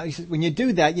says, "Now, when you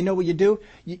do that, you know what you do?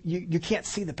 You can't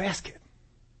see the basket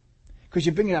because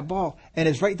you're bringing that ball, and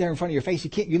it's right there in front of your face.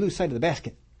 You lose sight of the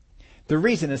basket." The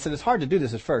reason is that it's hard to do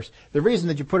this at first. The reason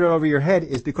that you put it over your head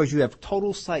is because you have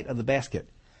total sight of the basket.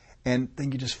 And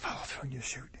then you just follow through and you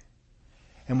shoot.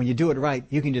 And when you do it right,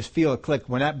 you can just feel a click.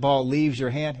 When that ball leaves your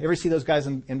hand, you ever see those guys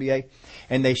in NBA?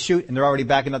 And they shoot and they're already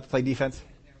backing up to play defense?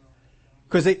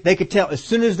 Because they could tell as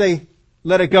soon as they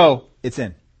let it go, it's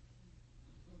in.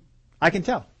 I can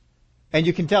tell. And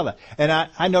you can tell that. And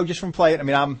I know just from playing,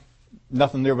 I'm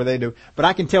nothing near what they do. But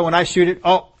I can tell when I shoot it,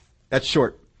 oh, that's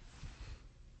short.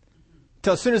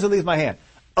 Till as soon as it leaves my hand,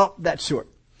 oh, that's short.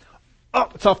 Oh,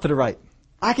 it's off to the right.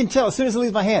 I can tell as soon as it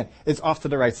leaves my hand, it's off to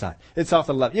the right side. It's off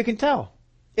to the left. You can tell.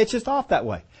 It's just off that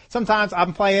way. Sometimes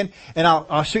I'm playing and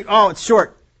I'll shoot, oh, it's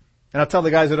short. And I'll tell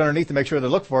the guys that are underneath to make sure to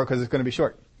look for it because it's going to be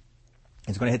short.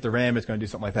 It's going to hit the rim. It's going to do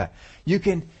something like that. You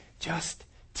can just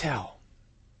tell.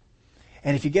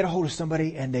 And if you get a hold of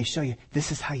somebody and they show you,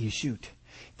 this is how you shoot.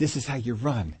 This is how you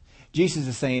run. Jesus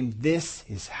is saying, this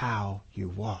is how you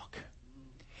walk.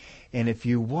 And if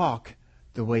you walk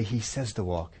the way he says to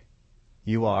walk,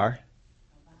 you are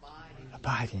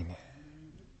abiding.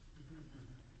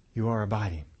 You are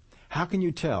abiding. How can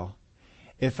you tell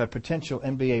if a potential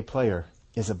NBA player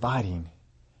is abiding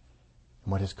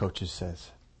in what his coaches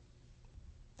says?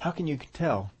 How can you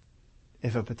tell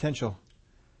if a potential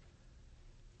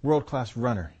world-class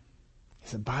runner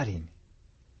is abiding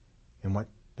in what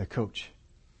the coach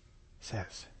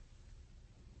says?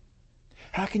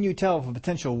 How can you tell if a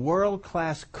potential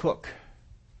world-class cook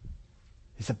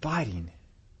is abiding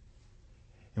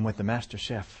in what the master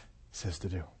chef says to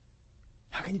do?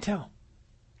 How can you tell?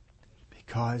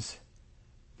 Because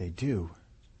they do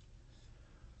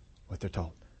what they're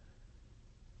told.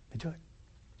 They do it.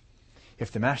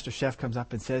 If the master chef comes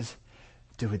up and says,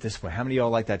 do it this way. How many of y'all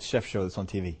like that chef show that's on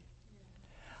TV?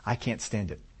 I can't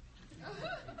stand it.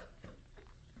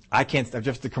 I can't,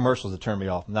 just the commercials that turn me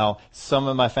off. Now, some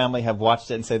of my family have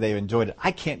watched it and say they've enjoyed it.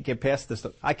 I can't get past this.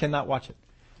 I cannot watch it.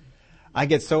 I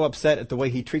get so upset at the way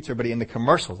he treats everybody in the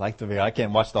commercials. I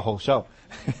can't watch the whole show.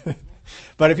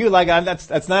 But if you like,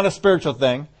 that's not a spiritual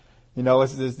thing.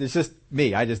 It's just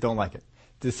me. I just don't like it.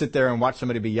 To sit there and watch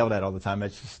somebody be yelled at all the time,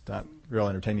 it's just not real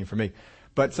entertaining for me.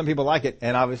 But some people like it,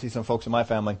 and obviously some folks in my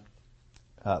family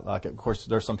like it. Of course,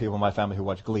 there's some people in my family who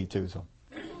watch Glee too, so.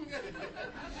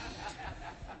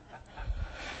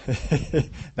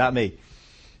 Not me.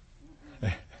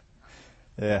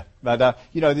 Yeah, but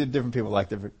different people like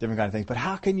different kind of things. But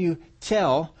how can you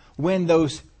tell when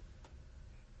those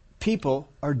people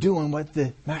are doing what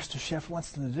the master chef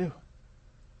wants them to do?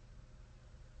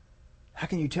 How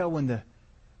can you tell when the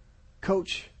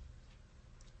coach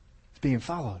is being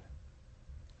followed?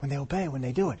 When they obey, when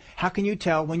they do it. How can you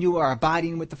tell when you are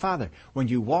abiding with the Father? When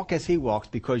you walk as He walks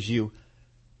because you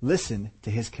listen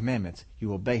to His commandments.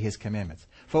 You obey His commandments.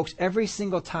 Folks, every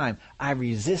single time I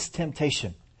resist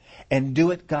temptation and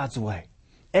do it God's way,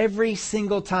 every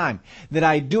single time that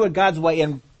I do it God's way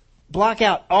and block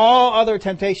out all other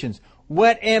temptations,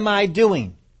 what am I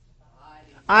doing?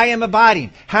 I am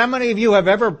abiding. How many of you have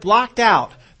ever blocked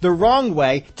out the wrong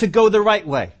way to go the right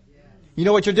way? You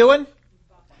know what you're doing?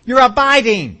 You're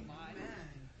abiding.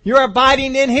 You're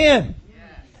abiding in Him.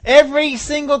 Every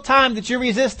single time that you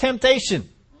resist temptation,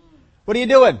 what are you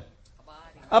doing?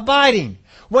 Abiding.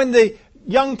 When the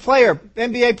young player,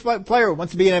 NBA player,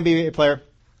 wants to be an NBA player,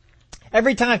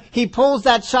 every time he pulls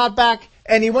that shot back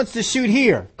And he wants to shoot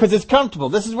here because it's comfortable.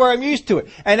 This is where I'm used to it.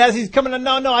 And as he's coming,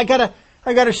 no, I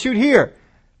gotta shoot here.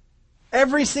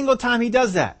 Every single time he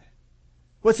does that,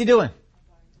 what's he doing?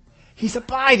 He's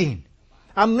abiding.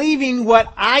 I'm leaving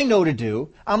what I know to do.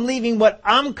 I'm leaving what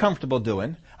I'm comfortable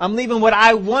doing. I'm leaving what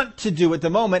I want to do at the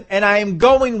moment, and I am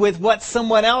going with what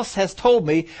someone else has told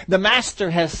me, the Master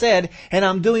has said, and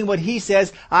I'm doing what he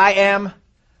says. I am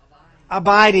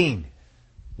abiding.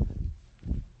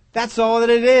 That's all that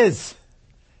it is.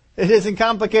 It isn't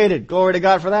complicated. Glory to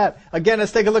God for that. Again,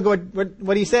 let's take a look at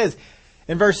what he says.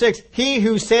 In verse 6, he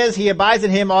who says he abides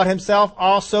in him ought himself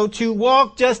also to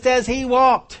walk just as he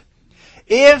walked.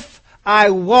 If I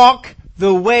walk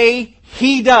the way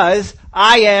he does,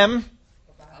 I am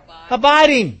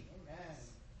abiding.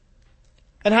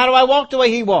 And how do I walk the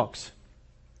way he walks?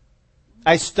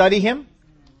 I study him.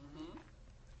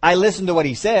 I listen to what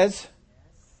he says.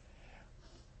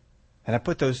 And I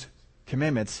put those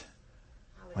commandments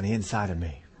on the inside of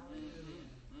me.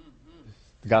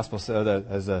 The gospel said,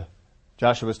 as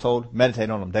Joshua was told, meditate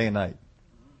on them day and night.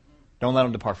 Don't let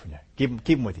them depart from you. Keep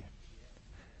them with you.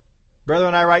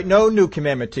 Brethren, I write no new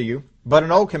commandment to you, but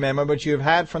an old commandment which you have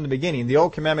had from the beginning. The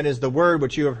old commandment is the word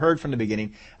which you have heard from the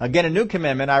beginning. Again, a new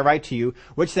commandment I write to you,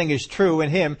 which thing is true in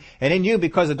him and in you,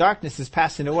 because the darkness is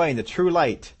passing away and the true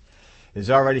light is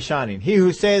already shining. He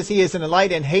who says he is in the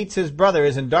light and hates his brother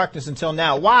is in darkness until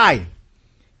now. Why?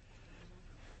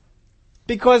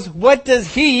 Because what does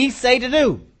he say to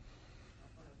do?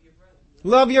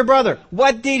 Love your brother.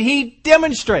 What did he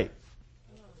demonstrate?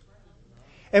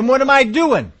 And what am I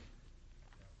doing?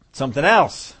 Something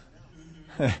else.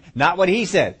 Not what he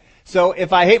said. So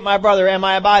if I hate my brother, am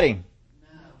I abiding?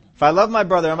 No. If I love my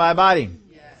brother, am I abiding?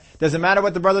 Yes. Does it matter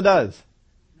what the brother does?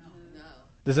 No.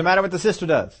 Does it matter what the sister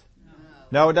does?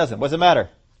 No, it doesn't. What's it matter?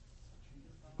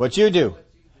 What you do.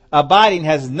 Abiding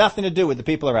has nothing to do with the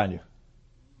people around you.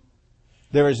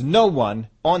 There is no one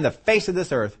on the face of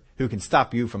this earth who can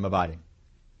stop you from abiding.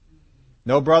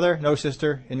 No brother, no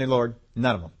sister in the Lord,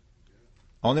 none of them.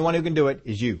 Only one who can do it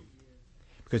is you.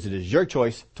 Because it is your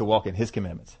choice to walk in his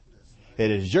commandments.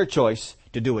 It is your choice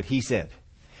to do what he said.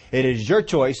 It is your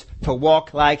choice to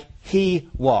walk like he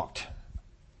walked.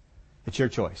 It's your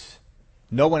choice.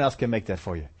 No one else can make that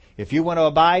for you. If you want to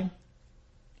abide,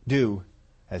 do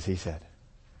as he said.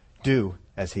 Do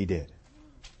as he did.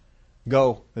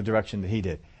 Go the direction that he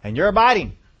did. And you're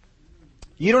abiding.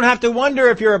 You don't have to wonder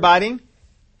if you're abiding.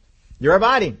 You're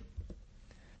abiding.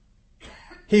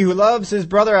 He who loves his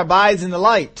brother abides in the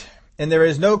light, and there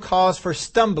is no cause for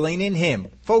stumbling in him.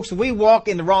 Folks, if we walk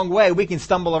in the wrong way, we can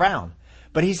stumble around.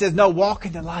 But he says, no, walk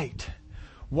in the light.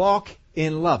 Walk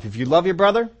in love. If you love your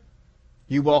brother,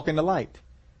 you walk in the light.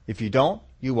 If you don't,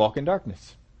 you walk in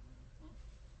darkness.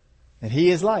 And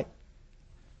he is light.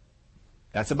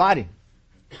 That's abiding.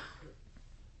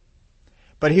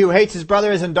 But he who hates his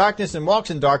brother is in darkness and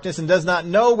walks in darkness and does not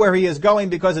know where he is going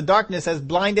because the darkness has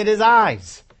blinded his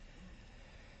eyes.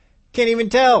 Can't even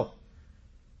tell.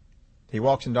 He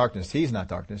walks in darkness. He's not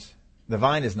darkness. The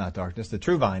vine is not darkness. The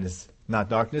true vine is not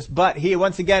darkness. But he,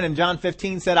 once again, in John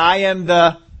 15 said, I am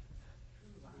the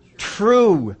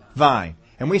true vine.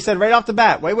 And we said right off the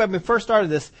bat, when we first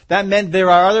started this, that meant there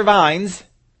are other vines,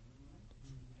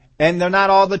 and they're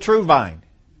not all the true vine.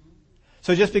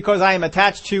 So just because I am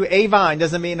attached to a vine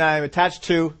doesn't mean I am attached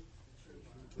to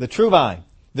the true vine.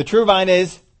 The true vine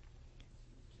is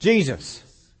Jesus.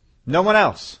 No one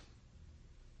else.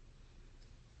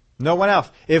 No one else.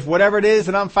 If whatever it is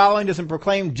that I'm following doesn't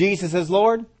proclaim Jesus as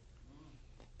Lord,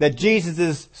 that Jesus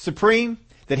is supreme,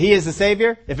 that he is the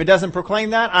Savior, if it doesn't proclaim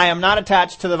that, I am not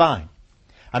attached to the vine.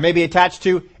 I may be attached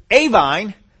to a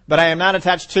vine, but I am not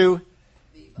attached to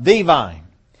the vine.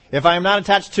 If I am not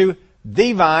attached to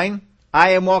the vine,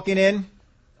 I am walking in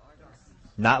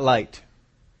not light.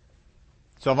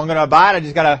 So if I'm going to abide, I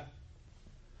just got to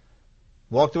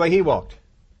walk the way he walked.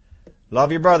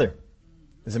 Love your brother.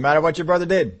 Doesn't matter what your brother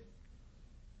did.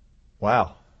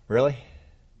 Wow. Really?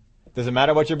 Doesn't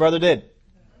matter what your brother did?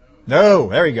 No.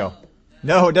 There you go.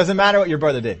 No, it doesn't matter what your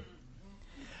brother did.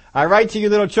 I write to you,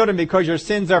 little children, because your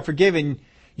sins are forgiven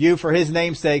you for his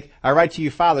name's sake. I write to you,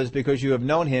 fathers, because you have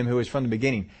known him who is from the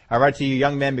beginning. I write to you,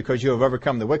 young men, because you have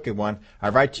overcome the wicked one. I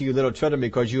write to you, little children,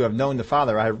 because you have known the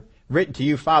Father. I have written to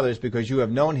you, fathers, because you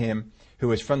have known him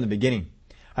who is from the beginning.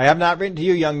 I have not written to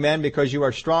you, young men, because you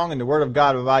are strong and the word of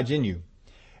God abides in you,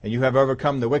 and you have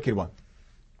overcome the wicked one.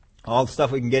 All the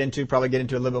stuff we can get into, probably get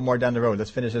into a little bit more down the road. Let's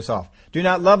finish this off. Do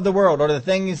not love the world or the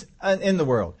things in the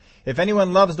world. If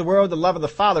anyone loves the world, the love of the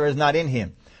Father is not in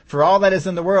him. For all that is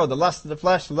in the world, the lust of the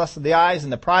flesh, the lust of the eyes,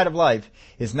 and the pride of life,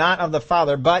 is not of the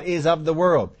Father, but is of the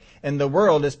world. and the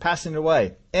world is passing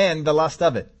away, and the lust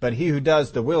of it. But he who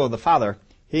does the will of the Father,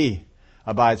 he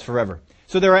abides forever.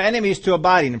 So there are enemies to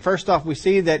abiding. And first off, we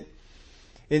see that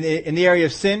in the area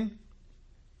of sin,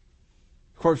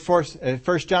 1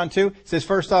 John 2 says,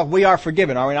 first off, we are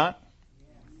forgiven, are we not?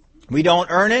 We don't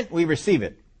earn it, we receive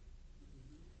it.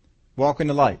 Walk in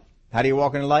the light. How do you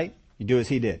walk in the light? You do as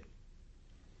he did.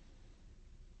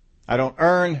 I don't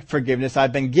earn forgiveness,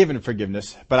 I've been given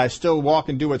forgiveness, but I still walk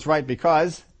and do what's right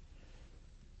because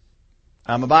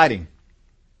I'm abiding.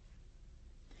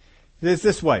 It's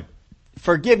this way.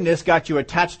 Forgiveness got you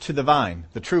attached to the vine,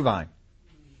 the true vine.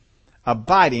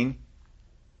 Abiding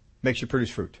makes you produce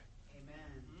fruit.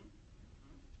 Amen.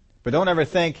 But don't ever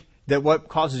think that what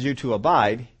causes you to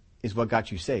abide is what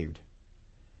got you saved.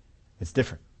 It's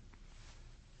different.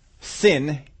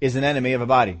 Sin is an enemy of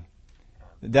abiding.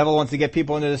 The devil wants to get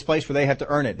people into this place where they have to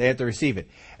earn it. They have to receive it.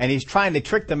 And he's trying to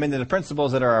trick them into the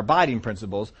principles that are abiding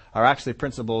principles are actually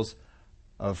principles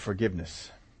of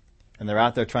forgiveness. And they're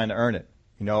out there trying to earn it.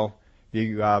 You know,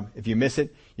 if you miss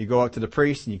it, you go up to the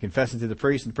priest and you confess it to the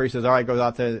priest, and the priest says, all right, go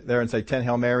out there and say 10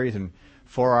 Hail Marys and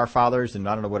 4 Our Fathers and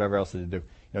I don't know whatever else to do. You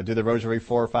know, do the rosary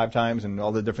 4 or 5 times and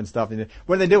all the different stuff.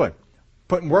 What are they doing?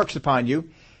 Putting works upon you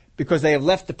because they have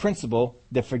left the principle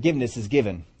that forgiveness is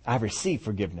given. I receive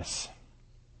forgiveness.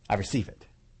 I receive it.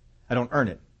 I don't earn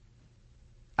it.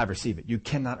 I receive it. You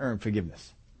cannot earn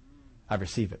forgiveness. I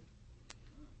receive it.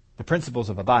 The principles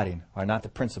of abiding are not the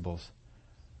principles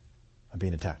of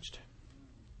being attached.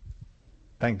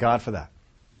 Thank God for that.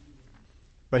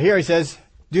 But here he says,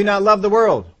 do not love the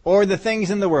world or the things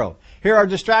in the world. Here are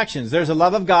distractions. There's a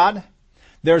love of God.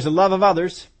 There's a love of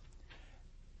others.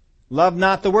 Love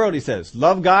not the world, he says.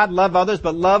 Love God, love others,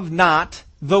 but love not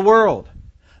the world.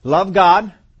 Love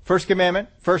God, first commandment,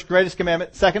 first greatest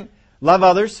commandment. Second, love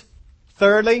others.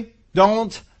 Thirdly,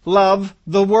 don't love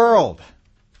the world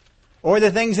or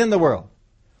the things in the world.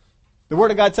 The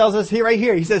Word of God tells us here, right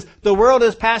here, he says, the world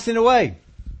is passing away.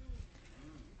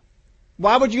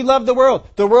 Why would you love the world?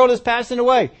 The world is passing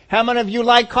away. How many of you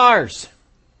like cars?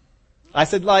 I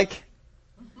said like.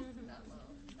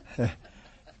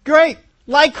 Great.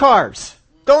 Like cars.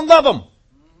 Don't love them.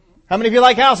 How many of you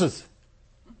like houses?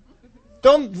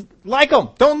 Don't like them.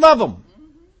 Don't love them.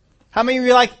 How many of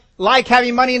you like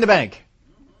having money in the bank?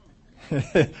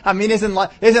 I mean, isn't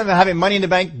having money in the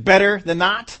bank better than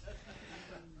not?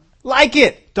 Like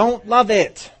it. Don't love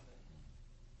it.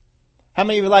 How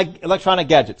many of you like electronic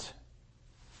gadgets?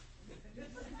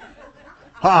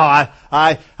 Oh,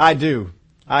 I do.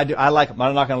 I like them.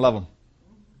 I'm not going to love them.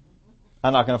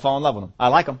 I'm not going to fall in love with them. I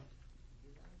like them.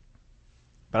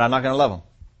 But I'm not going to love them.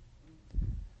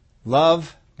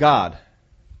 Love God.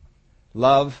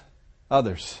 Love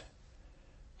others.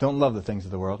 Don't love the things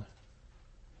of the world.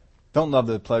 Don't love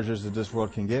the pleasures that this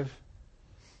world can give.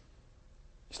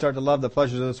 You start to love the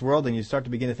pleasures of this world and you start to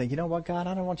begin to think, you know what, God,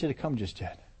 I don't want you to come just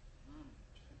yet.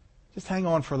 Just hang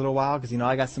on for a little while because,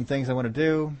 I got some things I want to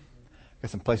do. I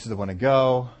got some places I want to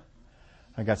go.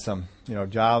 I got some,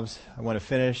 jobs I want to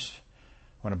finish.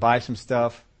 I want to buy some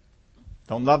stuff.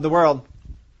 Don't love the world.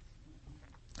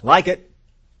 Like it.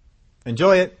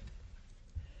 Enjoy it.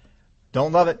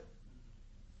 Don't love it.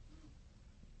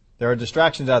 There are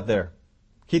distractions out there.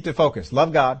 Keep the focus.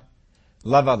 Love God.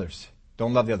 Love others.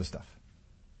 Don't love the other stuff.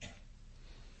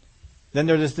 Then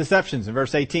there's deceptions in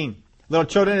verse 18. Little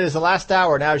children, it is the last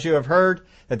hour. Now as you have heard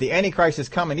that the Antichrist is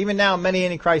come, and even now many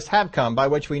Antichrists have come, by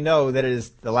which we know that it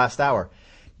is the last hour.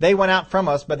 They went out from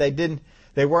us, but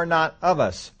they were not of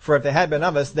us. For if they had been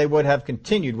of us, they would have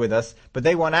continued with us. But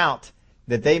they went out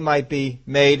that they might be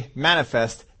made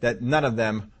manifest that none of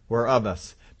them were of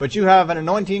us. But you have an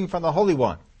anointing from the Holy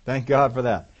One. Thank God for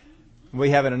that.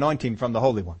 We have an anointing from the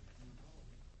Holy One.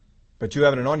 But you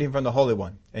have an anointing from the Holy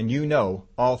One, and you know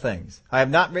all things. I have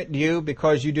not written to you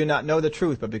because you do not know the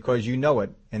truth, but because you know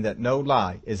it, and that no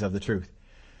lie is of the truth.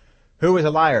 Who is a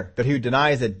liar, but who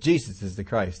denies that Jesus is the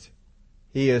Christ?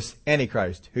 He is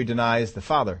Antichrist, who denies the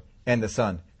Father and the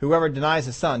Son. Whoever denies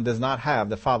the Son does not have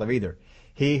the Father either.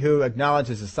 He who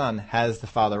acknowledges the Son has the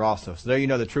Father also. So there you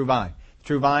know the true vine. The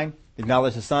true vine,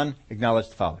 acknowledge the Son, acknowledge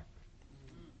the Father.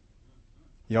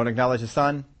 You don't acknowledge the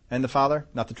Son and the Father,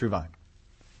 not the true vine.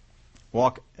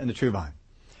 Walk in the true vine.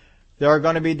 There are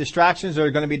going to be distractions, there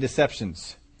are going to be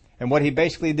deceptions. And what he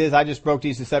basically did is I just broke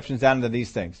these deceptions down into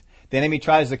these things. The enemy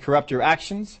tries to corrupt your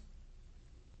actions.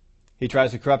 He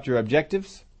tries to corrupt your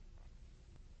objectives.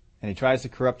 And he tries to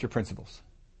corrupt your principles.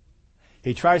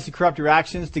 He tries to corrupt your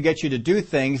actions to get you to do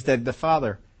things that the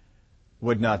Father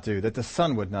would not do, that the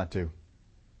Son would not do.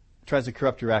 He tries to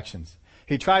corrupt your actions.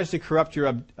 He tries to corrupt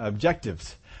your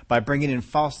objectives by bringing in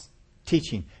false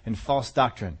teaching and false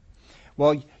doctrine.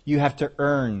 Well, you have to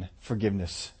earn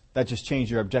forgiveness. That just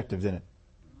changed your objective, didn't it?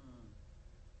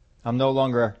 I'm no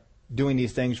longer doing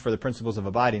these things for the principles of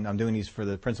abiding. I'm doing these for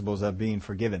the principles of being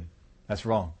forgiven. That's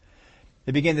wrong.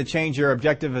 It began to change your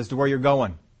objective as to where you're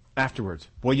going afterwards.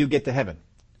 Will you get to heaven?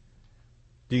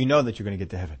 Do you know that you're going to get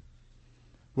to heaven?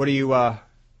 What do you,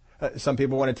 some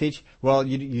people want to teach? Well,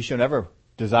 you should never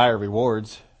desire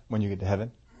rewards when you get to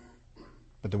heaven.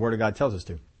 But the Word of God tells us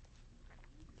to.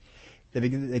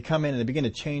 They come in and they begin to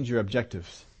change your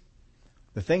objectives.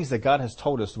 The things that God has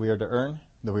told us we are to earn,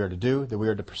 that we are to do, that we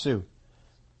are to pursue,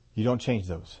 you don't change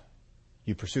those.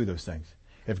 You pursue those things.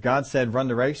 If God said run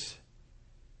the race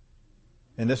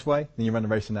in this way, then you run the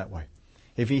race in that way.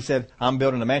 If He said, I'm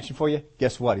building a mansion for you,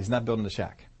 guess what? He's not building a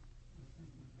shack.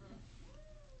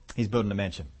 He's building a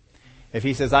mansion. If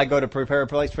He says, I go to prepare a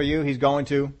place for you, He's going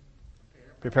to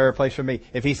prepare a place for me.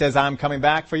 If He says, I'm coming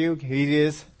back for you, He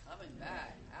is.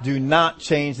 Do not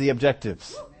change the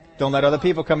objectives. Don't let other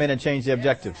people come in and change the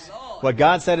objectives. What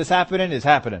God said is happening is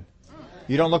happening.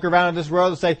 You don't look around in this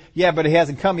world and say, yeah, but He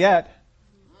hasn't come yet.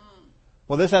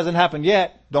 Well, this hasn't happened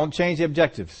yet. Don't change the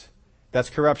objectives. That's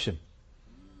corruption.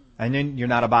 And then you're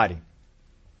not abiding.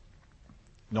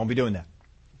 Don't be doing that.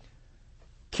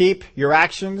 Keep your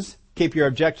actions, keep your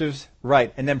objectives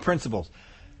right. And then principles.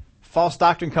 False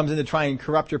doctrine comes in to try and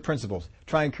corrupt your principles.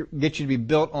 Try and get you to be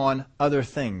built on other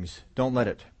things. Don't let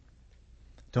it.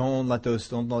 Don't let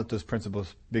those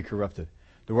principles be corrupted.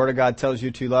 The Word of God tells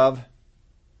you to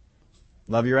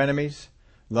love your enemies,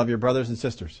 love your brothers and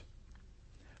sisters.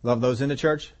 Love those in the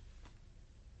church.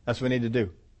 That's what we need to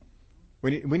do.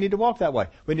 We need to walk that way.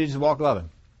 We need to just walk loving.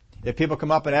 If people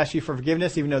come up and ask you for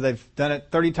forgiveness, even though they've done it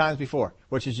 30 times before,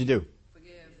 what should you do?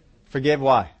 Forgive.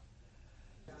 Why?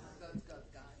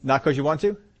 Not because you want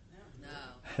to?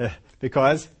 No.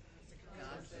 Because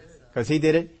He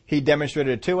did it. He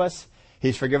demonstrated it to us.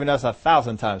 He's forgiven us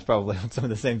 1,000 times probably on some of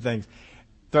the same things.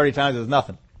 30 times is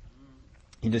nothing.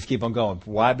 You just keep on going.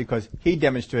 Why? Because He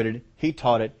demonstrated it. He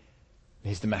taught it.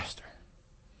 He's the master.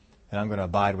 And I'm going to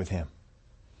abide with Him.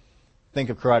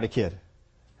 Think of Karate Kid.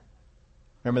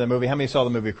 Remember the movie? How many saw the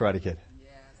movie Karate Kid?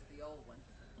 Yes, the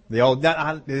old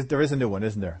one. There is a new one,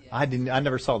 isn't there? Yeah. I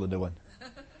never saw the new one.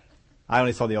 I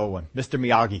only saw the old one. Mr.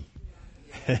 Miyagi.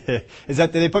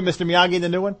 Did they put Mr. Miyagi in the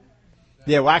new one?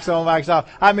 Yeah, wax on, wax off.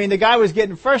 I mean, the guy was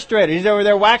getting frustrated. He's over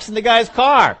there waxing the guy's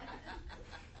car.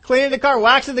 Cleaning the car,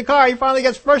 waxing the car. He finally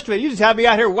gets frustrated. You just have me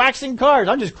out here waxing cars.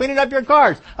 I'm just cleaning up your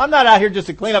cars. I'm not out here just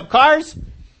to clean up cars.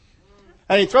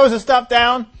 And he throws his stuff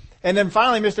down. And then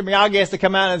finally Mr. Miyagi has to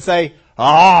come out and say,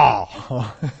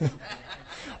 oh,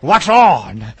 wax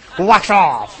on, wax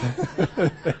off.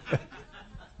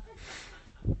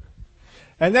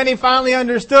 And then he finally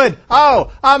understood,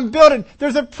 oh,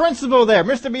 there's a principle there.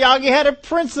 Mr. Miyagi had a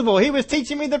principle. He was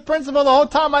teaching me the principle the whole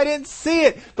time. I didn't see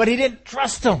it, but he didn't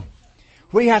trust him.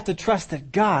 We have to trust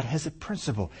that God has a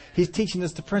principle. He's teaching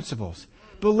us the principles.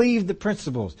 Believe the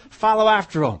principles. Follow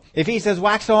after him. If He says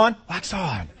wax on, wax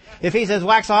on. If He says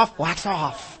wax off, wax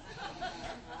off.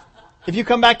 If you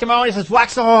come back tomorrow and He says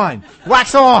wax on,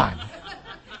 wax on.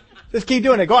 Just keep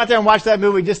doing it. Go out there and watch that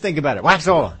movie. Just think about it. Wax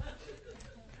on.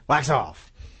 Wax off.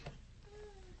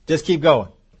 Just keep going.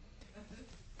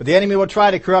 But the enemy will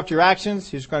try to corrupt your actions.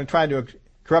 He's going to try to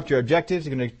corrupt your objectives.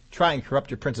 He's going to try and corrupt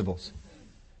your principles.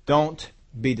 Don't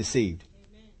be deceived.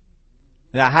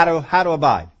 Now, how to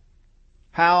abide?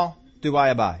 How do I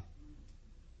abide?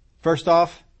 First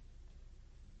off,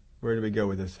 where do we go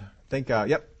with this?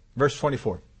 Verse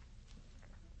 24.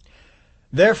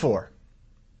 Therefore,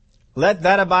 let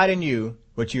that abide in you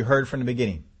which you heard from the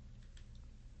beginning.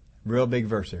 Real big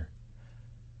verse here.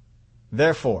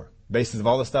 Therefore, basis of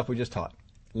all the stuff we just taught,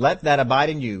 let that abide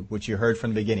in you which you heard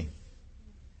from the beginning.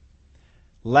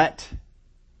 Let,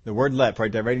 the word let, right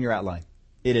there, right in your outline.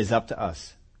 It is up to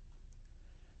us.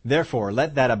 Therefore,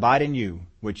 let that abide in you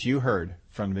which you heard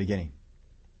from the beginning.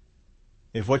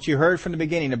 If what you heard from the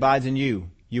beginning abides in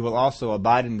you, you will also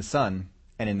abide in the Son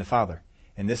and in the Father.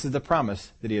 And this is the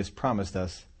promise that He has promised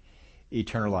us,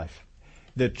 eternal life.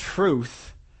 The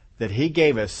truth that He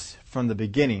gave us from the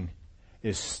beginning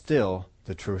is still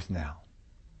the truth now.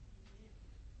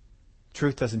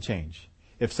 Truth doesn't change.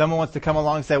 If someone wants to come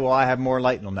along and say, well, I have more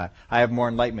enlightenment on that, I have more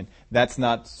enlightenment, that's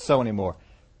not so anymore.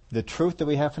 The truth that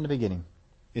we have from the beginning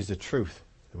is the truth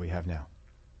that we have now.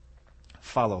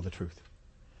 Follow the truth.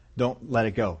 Don't let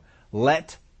it go.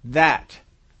 Let that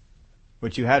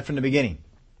which you had from the beginning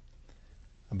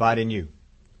abide in you.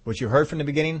 What you heard from the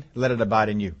beginning, let it abide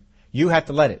in you. You have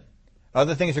to let it.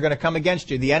 Other things are going to come against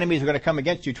you. The enemies are going to come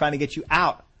against you, trying to get you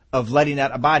out of letting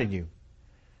that abide in you.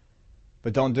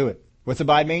 But don't do it. What's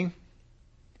abide mean?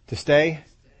 To stay,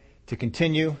 to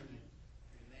continue,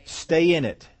 Stay in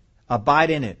it. Abide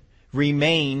in it.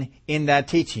 Remain in that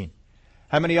teaching.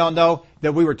 How many of y'all know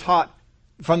that we were taught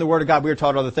from the Word of God? We were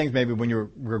taught other things maybe when we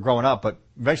were growing up, but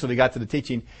eventually we got to the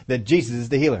teaching that Jesus is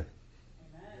the healer.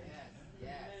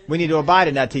 We need to abide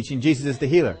in that teaching. Jesus is the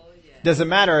healer. Doesn't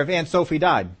matter if Aunt Sophie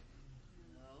died.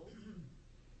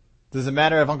 Doesn't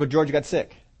matter if Uncle George got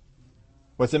sick.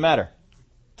 What's it matter?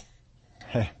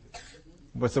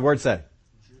 What's the Word say?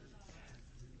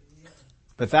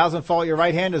 If 1,000 fall at your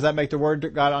right hand, does that make the Word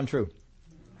of God untrue?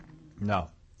 No,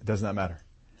 it does not matter.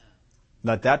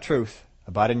 Let that truth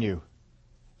abide in you.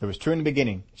 It was true in the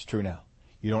beginning. It's true now.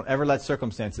 You don't ever let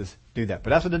circumstances do that.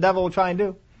 But that's what the devil will try and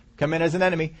do. Come in as an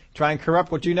enemy. Try and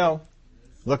corrupt what you know.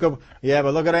 Look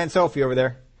at Aunt Sophie over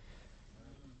there.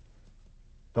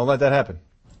 Don't let that happen.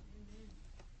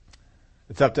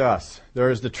 It's up to us. There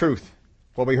is the truth.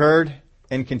 What we heard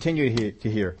and continue to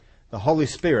hear. The Holy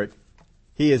Spirit,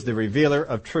 He is the revealer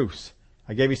of truths.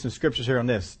 I gave you some scriptures here on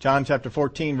this. John chapter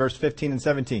 14, verse 15 and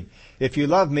 17. If you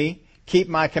love me, keep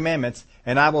my commandments,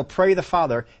 and I will pray the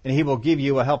Father, and He will give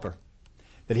you a helper,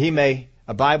 that He may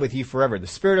abide with you forever. The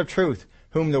Spirit of truth,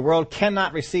 whom the world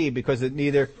cannot receive, because it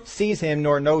neither sees Him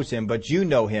nor knows Him, but you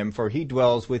know Him, for He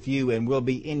dwells with you and will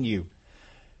be in you.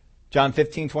 John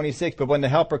 15:26. But when the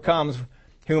Helper comes,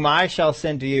 whom I shall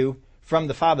send to you from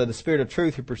the Father, the Spirit of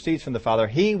truth who proceeds from the Father,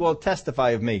 He will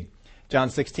testify of me. John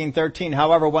 16:13.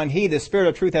 However, when He, the Spirit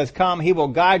of truth, has come, He will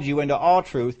guide you into all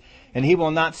truth, and He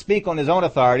will not speak on His own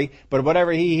authority, but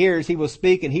whatever He hears, He will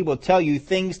speak, and He will tell you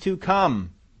things to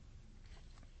come.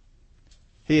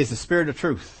 He is the Spirit of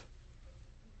truth,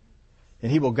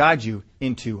 and He will guide you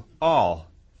into all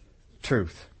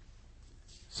truth.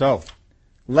 So,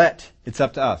 it's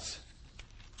up to us.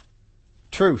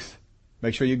 Truth,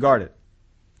 make sure you guard it.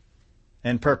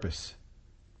 And purpose.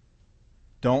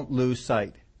 Don't lose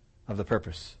sight of the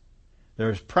purpose.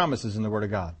 There's promises in the Word of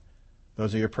God.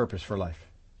 Those are your purpose for life.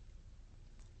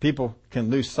 People can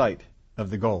lose sight of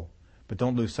the goal, but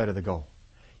don't lose sight of the goal.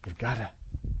 You've got to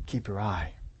keep your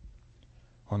eye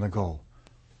on the goal.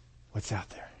 What's out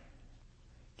there?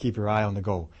 Keep your eye on the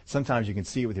goal. Sometimes you can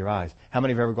see it with your eyes. How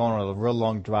many have ever gone on a real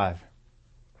long drive?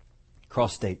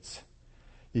 Cross states.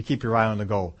 You keep your eye on the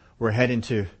goal. We're heading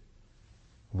to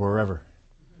wherever.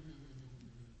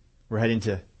 We're heading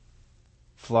to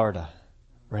Florida.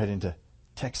 We're heading to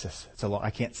Texas. I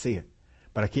can't see it,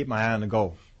 but I keep my eye on the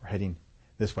goal. We're heading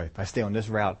this way. If I stay on this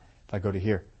route, if I go to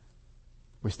here,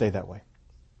 we stay that way.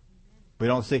 We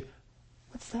don't see,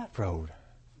 what's that road?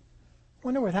 I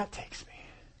wonder where that takes me.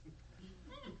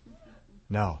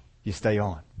 No, you stay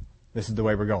on. This is the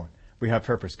way we're going. We have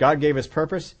purpose. God gave us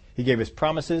purpose. He gave us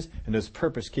promises, and those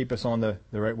purpose keep us on the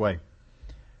right way.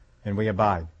 And we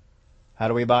abide. How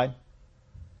do we abide?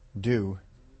 Do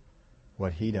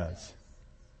what He does.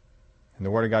 And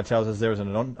the Word of God tells us there is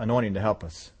an anointing to help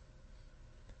us.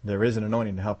 There is an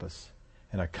anointing to help us.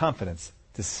 And a confidence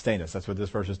to sustain us. That's what this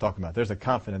verse is talking about. There's a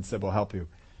confidence that will help you.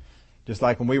 Just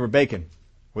like when we were baking,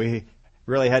 we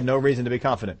really had no reason to be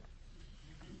confident.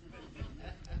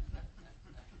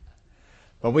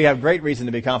 But we have great reason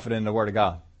to be confident in the Word of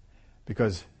God,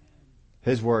 because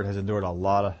His Word has endured a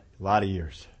lot of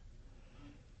years.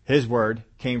 His Word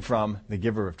came from the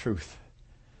giver of truth,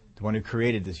 the one who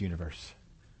created this universe.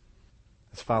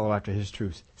 Let's follow after His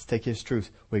truths. Let's take His truths.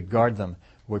 We guard them.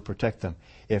 We protect them.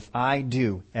 If I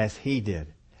do as He did,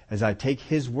 as I take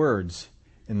His words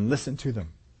and listen to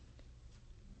them,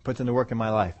 put them to work in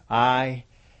my life, I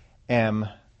am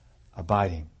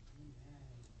abiding.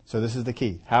 So this is the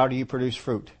key. How do you produce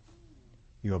fruit?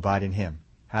 You abide in Him.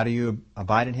 How do you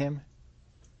abide in Him?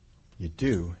 You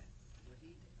do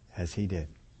as He did.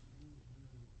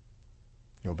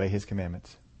 You obey His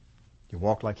commandments. You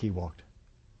walk like He walked.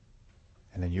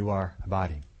 And then you are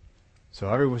abiding. So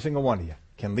every single one of you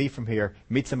can leave from here,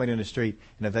 meet somebody on the street,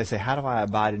 and if they say, how do I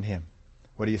abide in Him?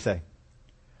 What do you say?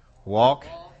 Walk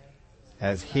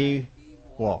as He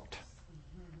walked.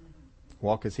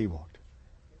 Walk as He walked.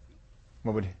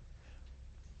 What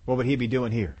would He be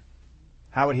doing here?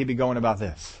 How would He be going about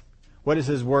this? What does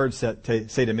His Word say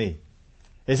to me?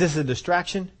 Is this a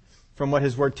distraction from what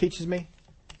His Word teaches me?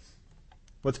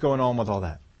 What's going on with all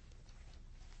that?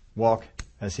 Walk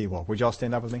as He walked. Would y'all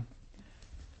stand up with me?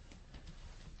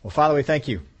 Well, Father, we thank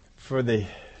You for the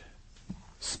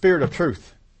Spirit of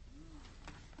truth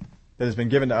that has been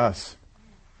given to us,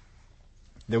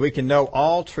 that we can know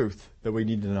all truth that we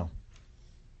need to know,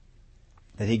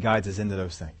 that He guides us into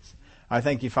those things. I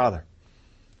thank You, Father,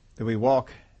 that we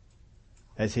walk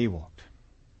as He walked.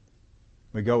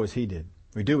 We go as He did.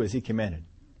 We do as He commanded.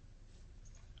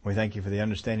 We thank You for the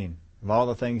understanding of all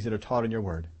the things that are taught in Your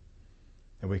Word,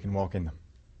 that we can walk in them.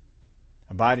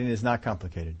 Abiding is not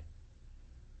complicated.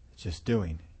 It's just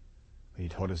doing what He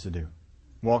told us to do.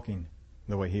 Walking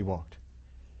the way He walked.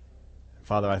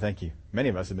 Father, I thank You. Many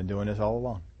of us have been doing this all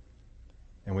along.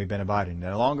 And we've been abiding.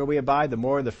 And the longer we abide, the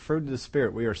more the fruit of the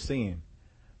Spirit we are seeing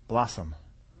blossom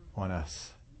on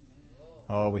us.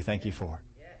 Oh, we thank You for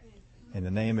it. In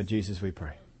the name of Jesus we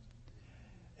pray.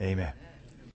 Amen.